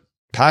different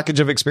package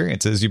of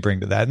experiences you bring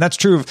to that. And that's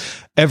true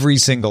of every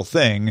single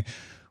thing,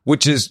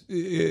 which is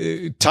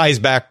ties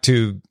back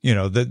to,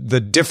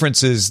 the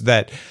differences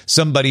that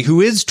somebody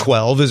who is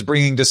 12 is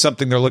bringing to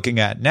something they're looking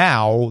at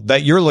now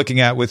that you're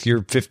looking at with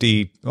your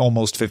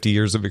almost 50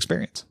 years of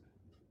experience.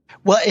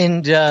 Well,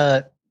 and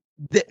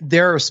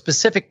there are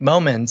specific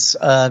moments,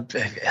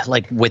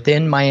 like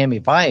within Miami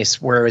Vice,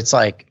 where it's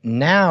like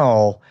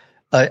now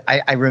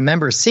I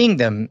remember seeing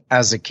them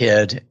as a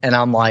kid, and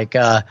I'm like,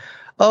 they're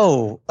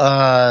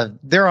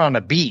on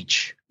a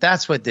beach.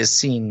 That's what this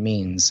scene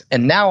means.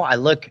 And now I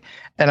look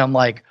and I'm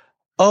like,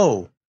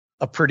 oh,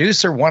 a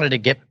producer wanted to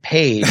get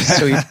paid,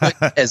 so he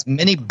put as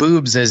many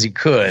boobs as he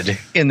could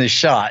in the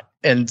shot.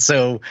 And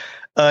so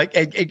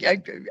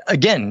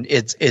again,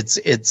 that's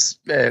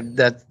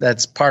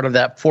part of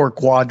that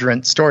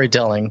 4-quadrant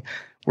storytelling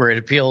where it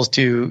appeals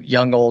to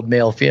young, old,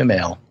 male,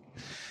 female.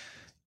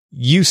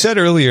 You said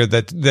earlier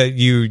that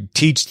you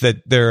teach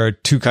that there are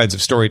two kinds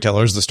of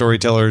storytellers: the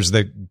storytellers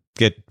that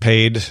get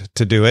paid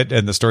to do it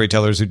and the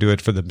storytellers who do it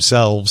for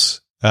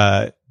themselves.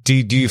 Do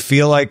you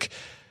feel like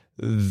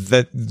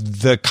that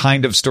the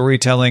kind of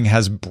storytelling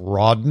has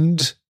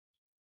broadened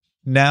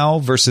now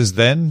versus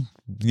then?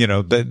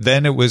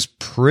 Then it was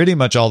pretty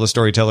much all the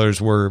storytellers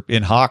were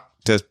in hock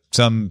to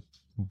some,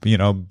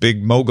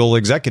 big mogul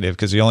executive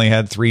because he only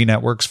had 3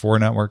 networks, 4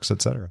 networks,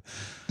 et cetera.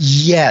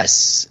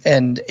 Yes.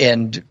 And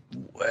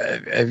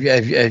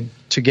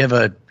to give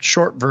a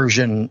short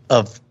version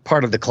of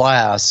part of the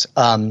class,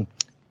 in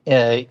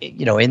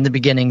the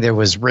beginning there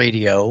was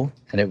radio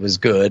and it was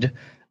good.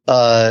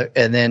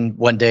 And then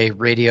one day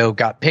radio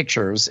got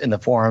pictures in the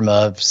form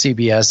of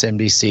CBS,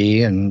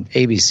 NBC, and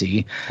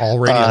ABC. All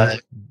radio.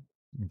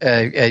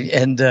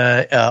 And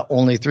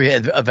only 3.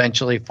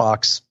 Eventually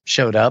Fox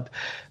showed up.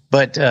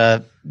 But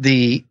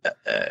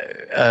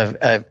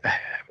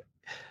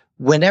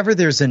whenever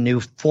there's a new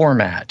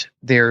format,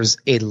 there's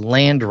a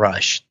land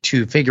rush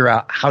to figure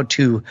out how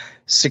to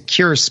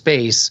secure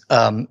space,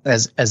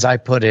 as I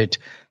put it,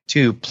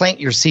 to plant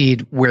your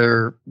seed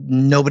where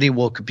nobody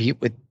will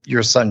compete with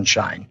your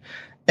sunshine.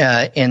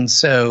 And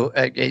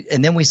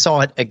then we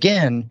saw it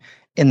again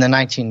in the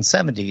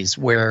 1970s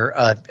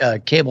where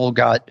cable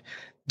got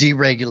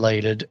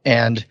deregulated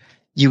and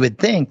you would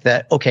think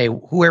that, okay,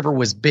 whoever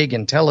was big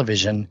in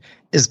television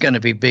is going to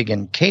be big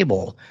in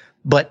cable.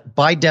 But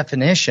by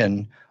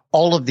definition,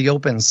 all of the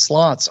open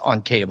slots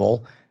on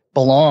cable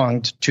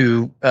belonged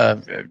to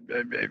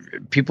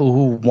people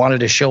who wanted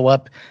to show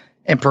up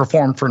and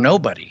perform for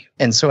nobody.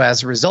 And so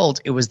as a result,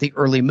 it was the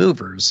early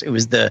movers. It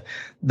was the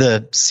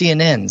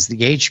CNNs,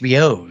 the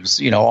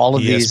HBOs, all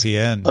of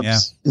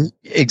ESPN, these.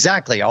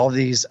 Exactly. All of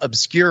these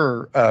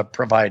obscure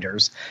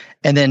providers.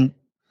 And then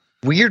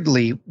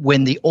weirdly,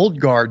 when the old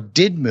guard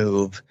did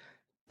move,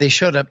 they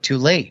showed up too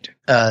late.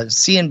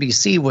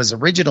 CNBC was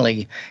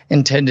originally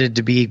intended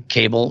to be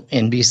cable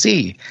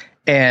NBC.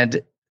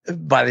 And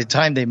by the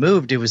time they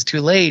moved, it was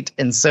too late.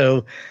 And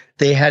so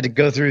they had to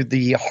go through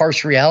the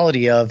harsh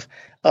reality of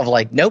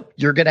like, nope,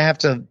 you're going to have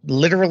to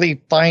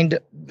literally find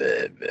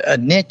a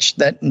niche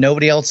that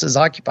nobody else has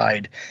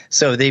occupied.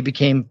 So they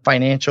became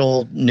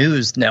financial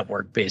news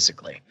network,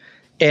 basically.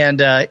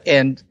 And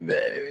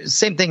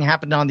same thing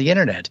happened on the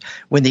internet.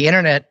 When the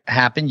internet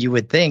happened, you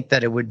would think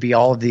that it would be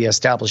all of the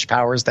established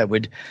powers that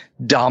would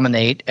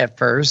dominate at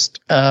first.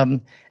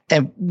 And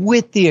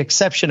with the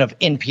exception of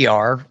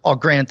NPR, I'll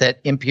grant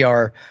that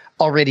NPR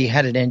already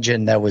had an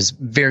engine that was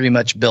very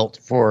much built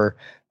for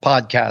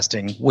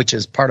podcasting, which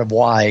is part of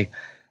why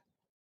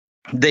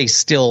they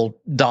still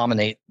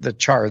dominate the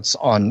charts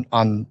on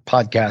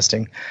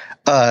podcasting.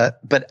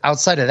 But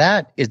outside of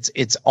that,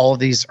 it's all of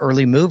these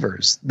early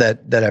movers that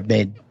have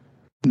made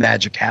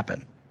magic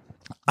happen.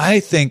 I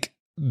think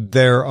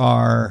there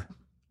are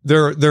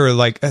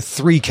like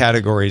three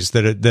categories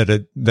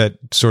that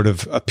sort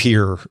of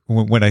appear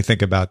when I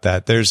think about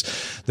that. There's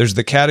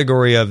the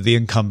category of the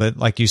incumbent,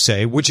 like you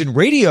say, which in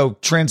radio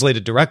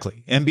translated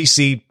directly.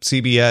 NBC,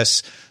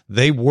 CBS,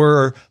 they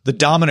were the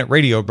dominant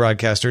radio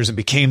broadcasters and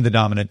became the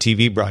dominant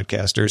TV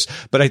broadcasters.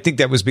 But I think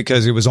that was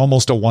because it was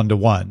almost a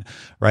 1-to-1,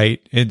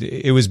 right?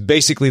 It was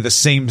basically the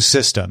same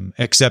system,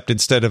 except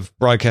instead of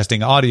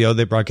broadcasting audio,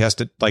 they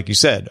broadcasted, like you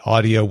said,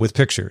 audio with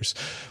pictures.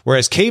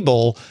 Whereas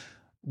cable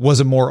was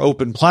a more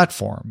open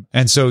platform.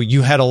 And so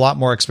you had a lot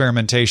more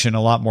experimentation,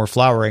 a lot more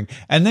flowering,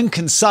 and then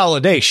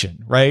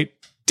consolidation, right?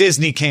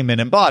 Disney came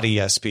in and bought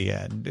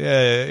ESPN.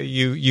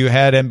 You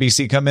had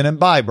NBC come in and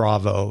buy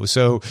Bravo.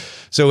 So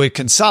it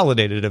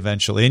consolidated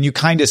eventually. And you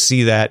kind of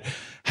see that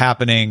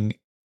happening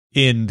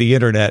in the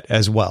internet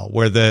as well,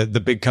 where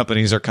the big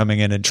companies are coming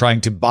in and trying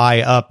to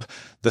buy up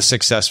the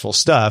successful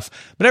stuff.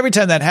 But every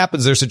time that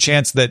happens, there's a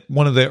chance that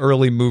one of the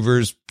early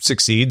movers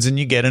succeeds and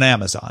you get an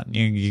Amazon,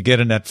 you get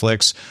a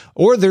Netflix,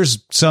 or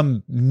there's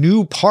some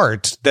new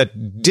part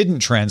that didn't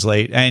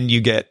translate and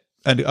you get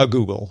a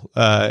Google,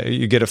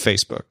 you get a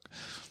Facebook.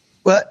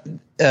 Well,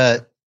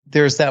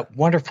 there's that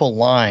wonderful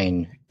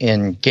line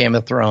in Game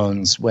of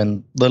Thrones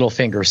when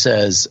Littlefinger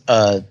says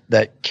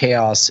that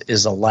chaos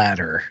is a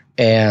ladder.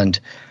 And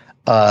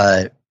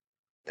when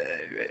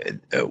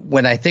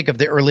I think of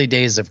the early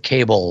days of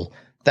cable,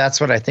 that's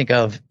what I think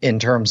of in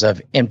terms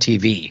of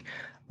MTV.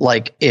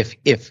 Like if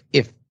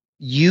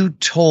you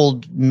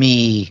told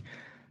me,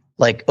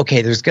 like,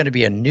 okay, there's going to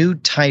be a new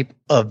type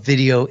of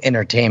video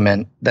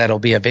entertainment that'll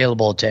be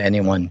available to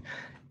anyone,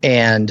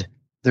 and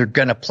they're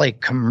going to play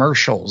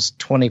commercials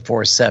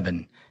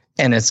 24/7,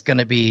 and it's going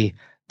to be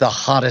the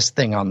hottest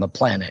thing on the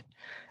planet.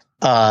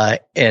 And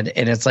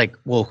it's like,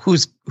 well,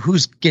 who's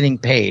getting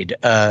paid?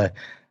 They're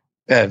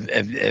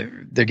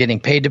getting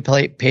paid to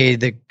play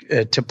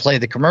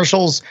the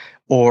commercials,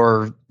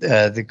 or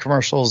the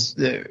commercials.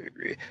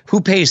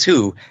 Who pays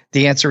who?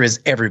 The answer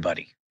is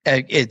everybody.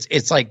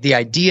 It's like the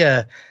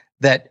idea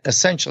that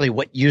essentially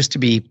what used to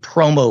be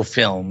promo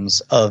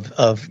films of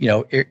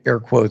air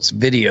quotes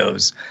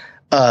videos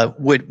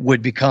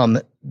would become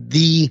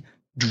the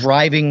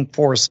driving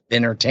force of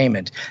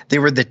entertainment. They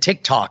were the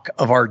TikTok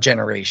of our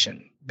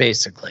generation,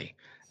 basically.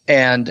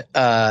 And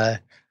the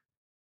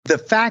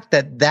fact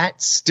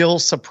that still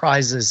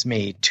surprises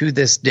me to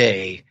this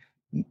day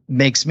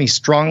makes me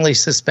strongly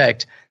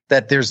suspect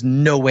that there's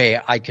no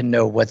way I can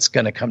know what's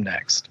going to come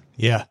next.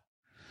 Yeah.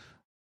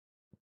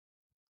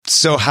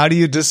 So how do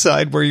you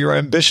decide where your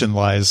ambition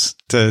lies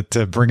to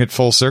bring it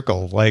full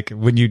circle? Like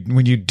when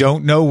you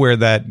don't know where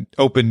that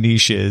open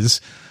niche is,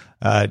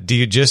 do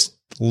you just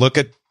look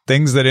at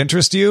things that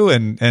interest you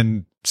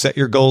and set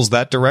your goals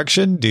that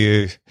direction?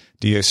 Do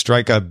you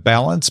strike a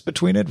balance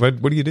between it?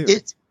 What do you do?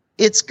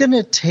 It's going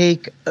to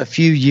take a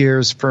few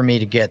years for me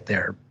to get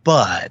there,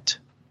 but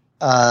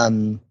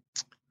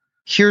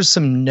here's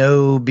some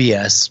no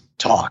BS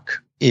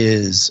talk.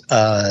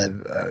 I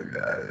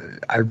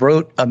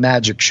wrote a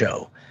magic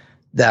show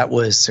that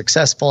was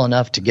successful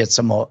enough to get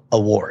some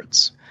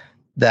awards,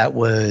 that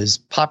was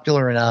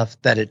popular enough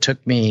that it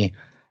took me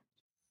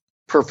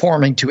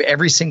performing to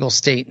every single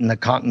state in the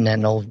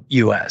continental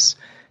U.S.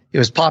 It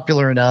was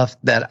popular enough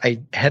that I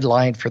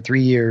headlined for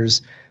 3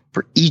 years,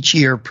 for each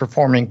year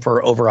performing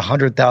for over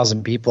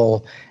 100,000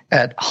 people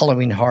at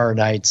Halloween Horror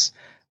Nights.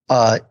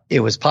 It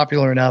was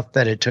popular enough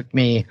that it took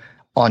me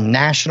on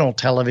national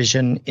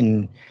television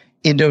in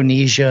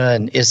Indonesia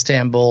and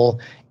Istanbul,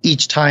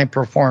 each time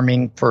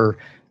performing for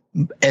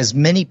as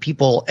many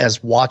people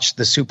as watched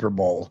the Super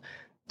Bowl.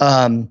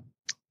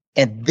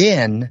 And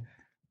then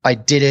I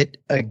did it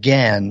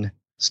again,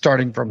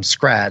 starting from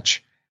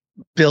scratch,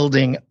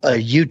 building a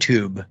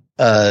YouTube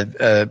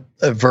a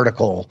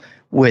vertical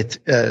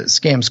with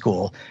Scam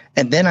School.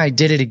 And then I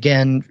did it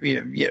again.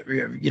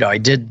 I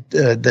did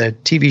the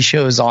TV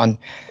shows on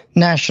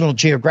National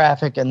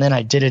Geographic, and then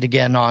I did it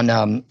again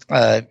on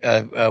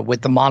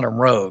with the Modern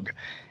Rogue.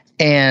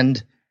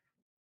 And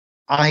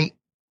I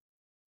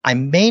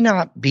may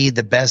not be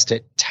the best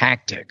at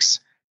tactics,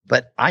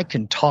 but I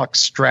can talk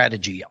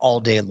strategy all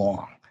day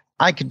long.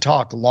 I can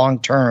talk long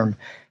term,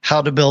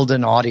 how to build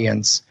an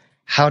audience,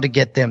 how to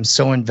get them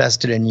so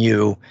invested in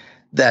you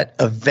that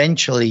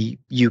eventually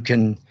you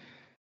can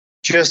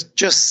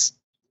just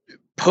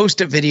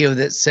post a video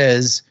that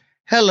says,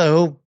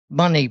 "Hello,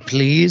 money,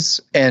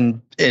 please,"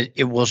 and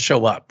it will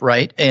show up,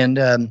 right? And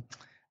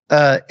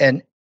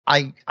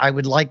I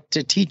would like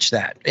to teach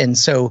that. And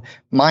so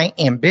my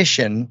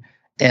ambition,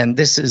 and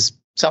this is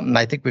something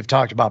I think we've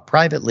talked about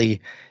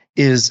privately,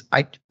 is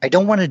I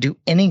don't want to do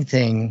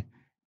anything.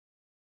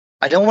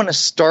 I don't want to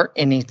start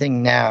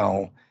anything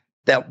now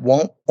that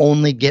won't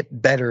only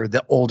get better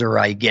the older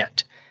I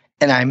get.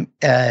 And I'm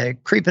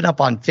creeping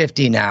up on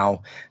 50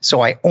 now.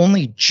 So I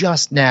only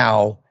just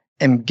now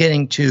am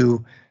getting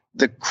to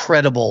the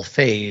credible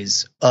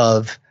phase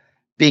of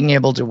being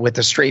able to, with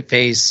a straight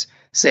face,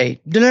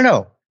 say,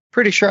 no,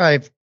 pretty sure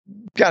I've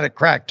got it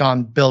cracked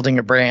on building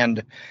a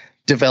brand,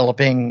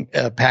 developing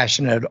a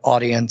passionate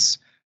audience,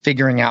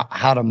 figuring out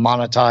how to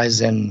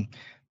monetize and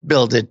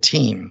build a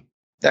team,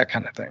 that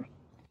kind of thing.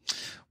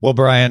 Well,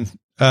 Brian,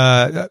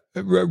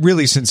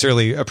 really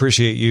sincerely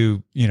appreciate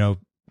you,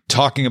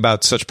 talking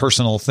about such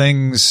personal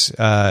things,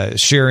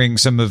 sharing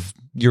some of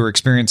your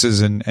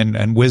experiences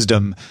and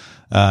wisdom,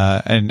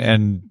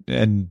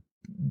 and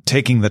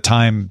taking the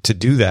time to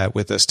do that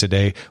with us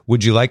today.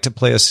 Would you like to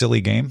play a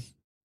silly game?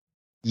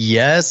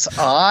 Yes,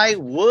 I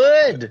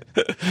would.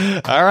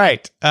 All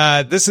right.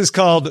 This is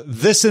called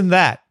This and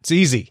That. It's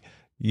easy.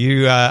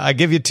 I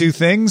give you two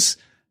things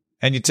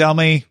and you tell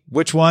me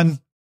which one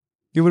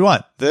you would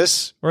want,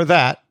 this or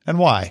that, and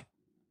why.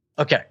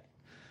 Okay.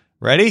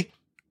 Ready?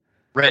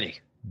 Ready.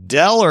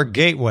 Dell or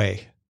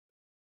Gateway?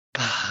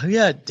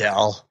 Yeah,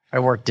 Dell. I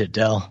worked at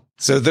Dell.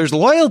 So there's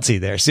loyalty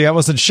there. See, I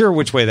wasn't sure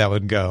which way that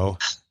would go.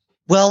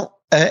 Well,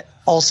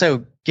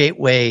 also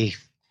Gateway.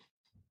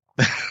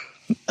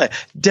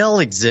 Dell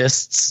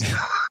exists.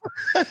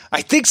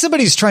 I think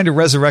somebody's trying to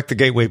resurrect the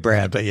Gateway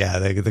brand, but yeah,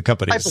 the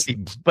company.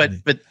 But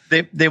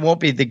they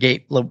won't be the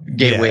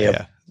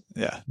Gateway.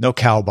 Yeah. No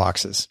cow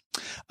boxes.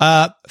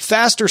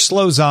 Fast or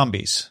slow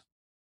zombies?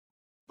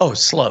 Oh,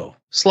 slow.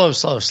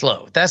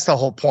 That's the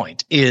whole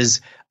point,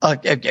 is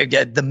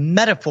the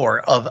metaphor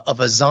of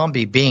a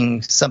zombie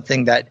being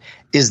something that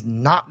is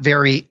not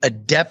very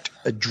adept,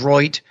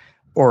 adroit,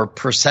 or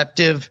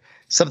perceptive,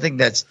 something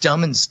that's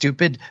dumb and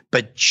stupid,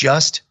 but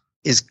just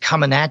is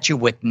coming at you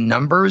with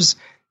numbers,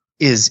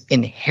 is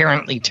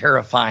inherently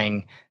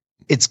terrifying.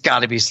 It's got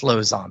to be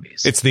slow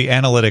zombies. It's the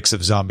analytics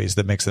of zombies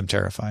that makes them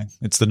terrifying.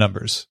 It's the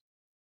numbers.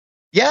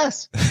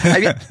 Yes. I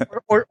mean,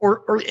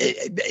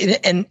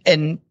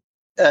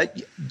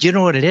 you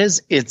know what it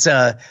is? It's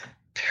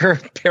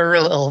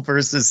parallel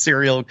versus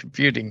serial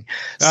computing.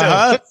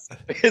 So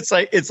it's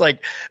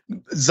like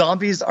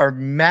zombies are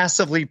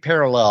massively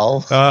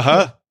parallel.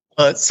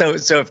 So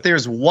if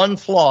there's one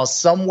flaw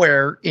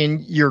somewhere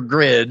in your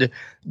grid,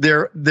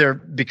 they're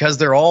because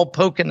they're all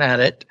poking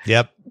at it.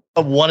 Yep.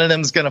 One of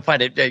them's going to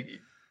find it.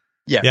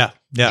 Yeah.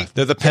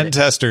 They're the pen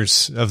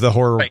testers of the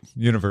horror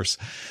universe.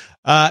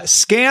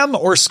 Scam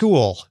or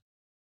school?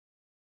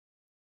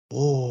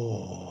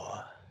 Oh.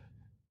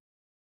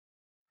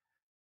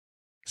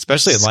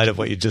 Especially in light of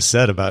what you just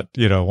said about,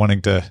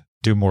 wanting to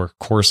do more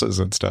courses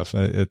and stuff.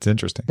 It's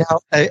interesting. Now,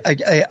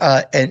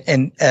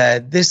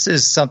 this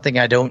is something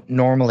I don't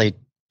normally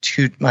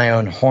toot my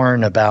own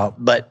horn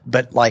about, but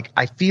like,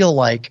 I feel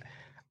like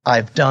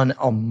I've done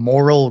a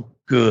moral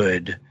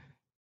good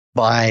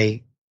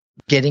by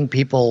getting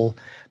people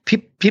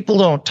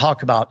don't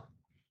talk about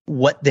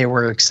what they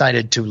were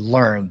excited to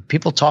learn.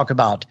 People talk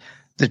about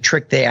the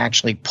trick they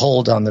actually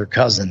pulled on their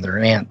cousin, their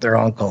aunt, their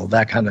uncle,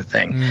 that kind of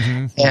thing.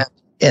 Mm-hmm.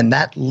 And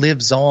that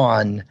lives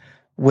on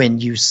when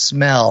you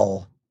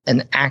smell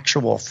an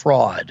actual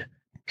fraud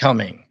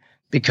coming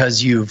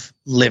because you've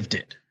lived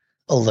it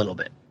a little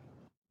bit.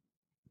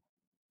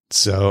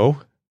 So?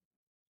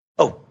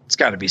 Oh, it's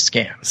got to be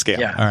scam.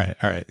 Yeah.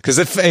 All right. Because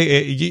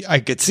I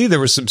could see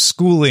there was some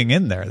schooling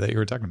in there that you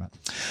were talking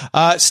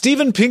about.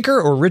 Steven Pinker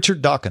or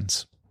Richard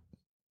Dawkins?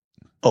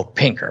 Oh,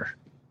 Pinker.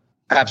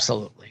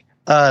 Absolutely.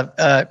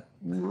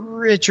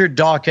 Richard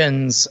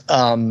Dawkins,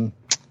 you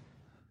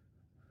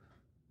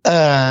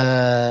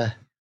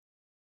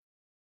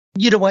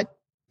know what?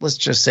 Let's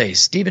just say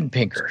Steven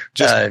Pinker.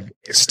 Just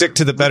stick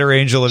to the better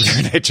angel of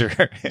your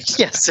nature.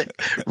 Yes.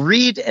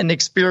 Read and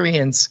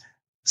experience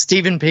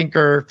Steven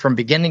Pinker from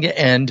beginning to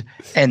end,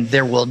 and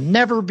there will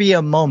never be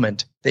a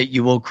moment that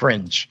you will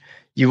cringe.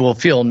 You will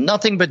feel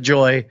nothing but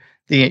joy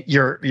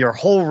your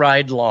whole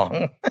ride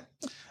long.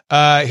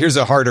 Here's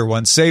a harder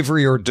one.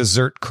 Savory or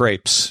dessert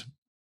crepes?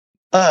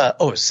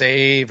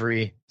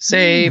 Savory.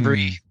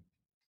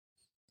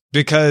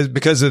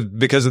 Because of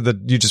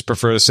the, you just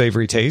prefer a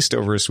savory taste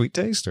over a sweet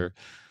taste, or?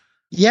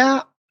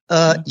 Yeah.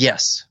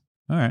 Yes.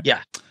 All right.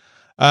 Yeah.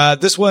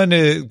 This one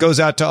goes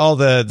out to all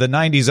the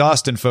 90s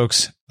Austin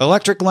folks.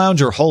 Electric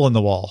Lounge or Hole in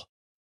the Wall?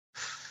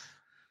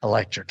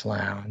 Electric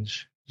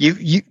Lounge.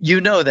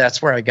 You know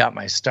that's where I got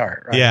my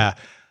start, right? Yeah.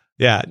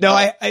 Yeah. No,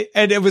 I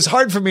and it was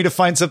hard for me to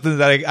find something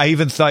that I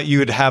even thought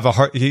you'd have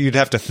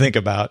to think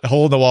about.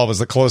 Hole in the Wall was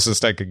the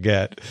closest I could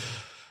get.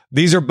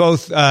 These are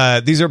both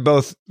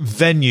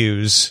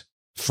venues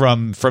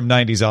from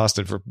 90s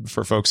Austin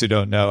for folks who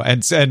don't know.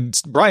 And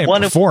Brian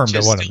performed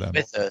at one of them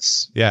with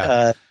us.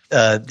 Yeah.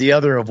 The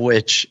other of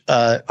which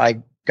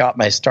I got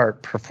my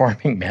start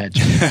performing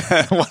Magic.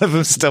 One of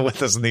them's still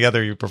with us and the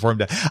other you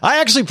performed at. I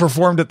actually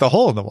performed at the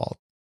Hole in the Wall.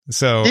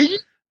 So did you?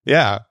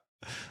 Yeah.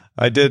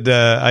 I did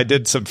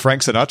some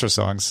Frank Sinatra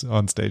songs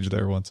on stage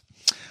there once.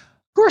 Of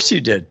course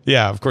you did.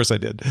 Yeah, of course I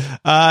did.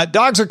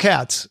 Dogs or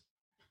cats?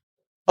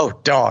 Oh,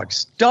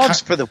 dogs. Dogs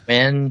for the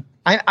win.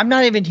 I'm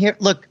not even here.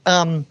 Look,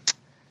 anyone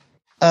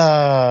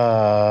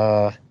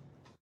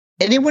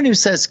who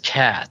says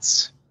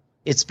cats,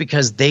 it's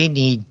because they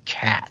need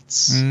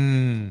cats.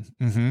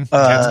 Mm-hmm.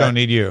 Cats don't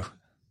need you.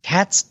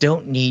 Cats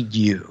don't need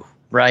you,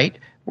 right?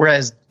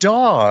 Whereas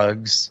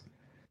dogs,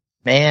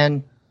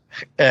 man,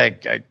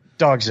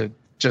 dogs are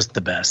just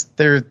the best.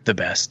 They're the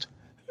best.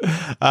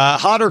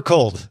 Hot or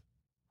cold?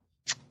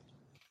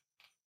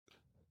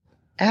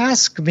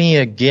 Ask me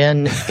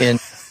again in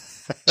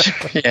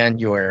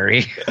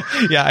January.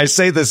 Yeah, I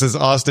say this as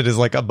Austin is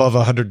like above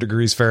 100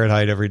 degrees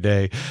Fahrenheit every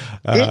day.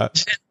 In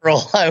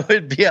general, I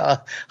would be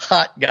a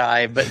hot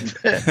guy, but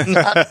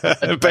not.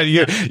 But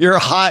your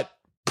hot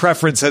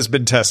preference has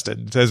been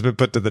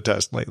put to the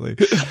test lately.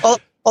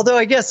 Although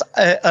I guess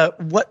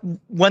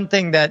one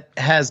thing that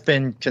has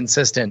been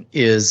consistent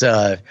is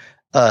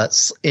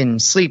in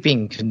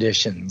sleeping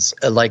conditions,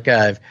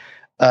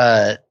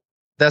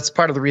 that's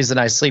part of the reason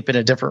I sleep in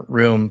a different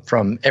room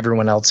from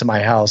everyone else in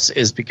my house,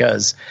 is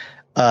because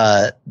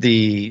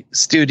the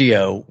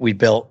studio we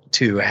built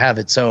to have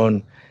its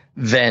own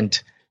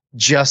vent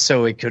just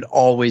so it could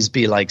always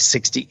be like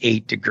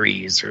 68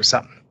 degrees or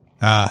something.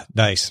 Ah,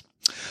 nice.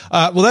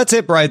 Well, that's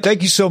it, Brian.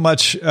 Thank you so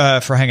much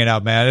for hanging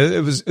out, man.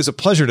 It was a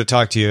pleasure to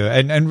talk to you,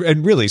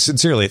 and really,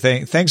 sincerely,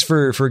 thanks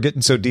for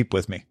getting so deep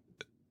with me.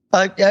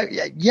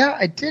 Yeah,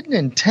 I didn't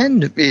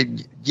intend.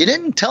 You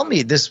didn't tell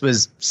me this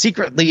was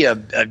secretly a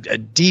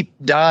deep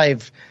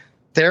dive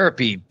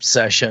therapy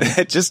session.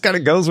 It just kind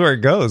of goes where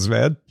it goes,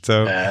 man.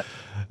 So I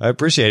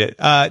appreciate it.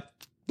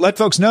 Let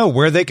folks know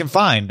where they can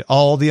find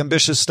all the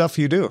ambitious stuff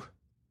you do.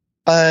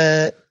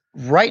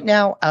 Right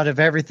now, out of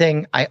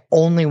everything, I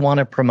only want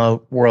to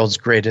promote World's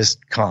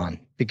Greatest Con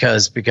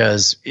because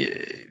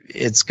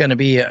it's going to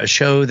be a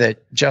show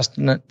that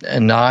Justin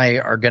and I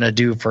are going to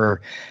do for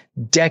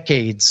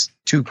decades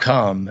to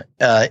come.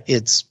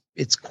 It's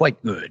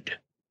quite good.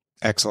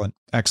 Excellent.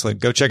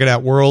 Go check it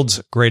out.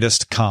 World's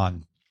Greatest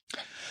Con.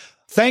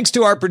 Thanks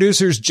to our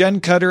producers,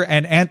 Jen Cutter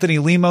and Anthony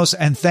Lemos,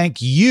 and thank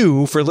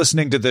you for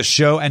listening to this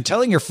show and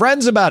telling your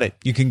friends about it.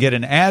 You can get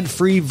an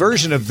ad-free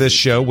version of this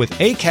show with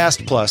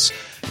Acast Plus.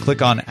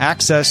 Click on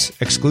Access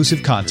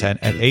Exclusive Content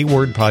at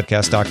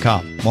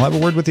awordpodcast.com. We'll have a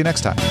word with you next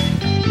time.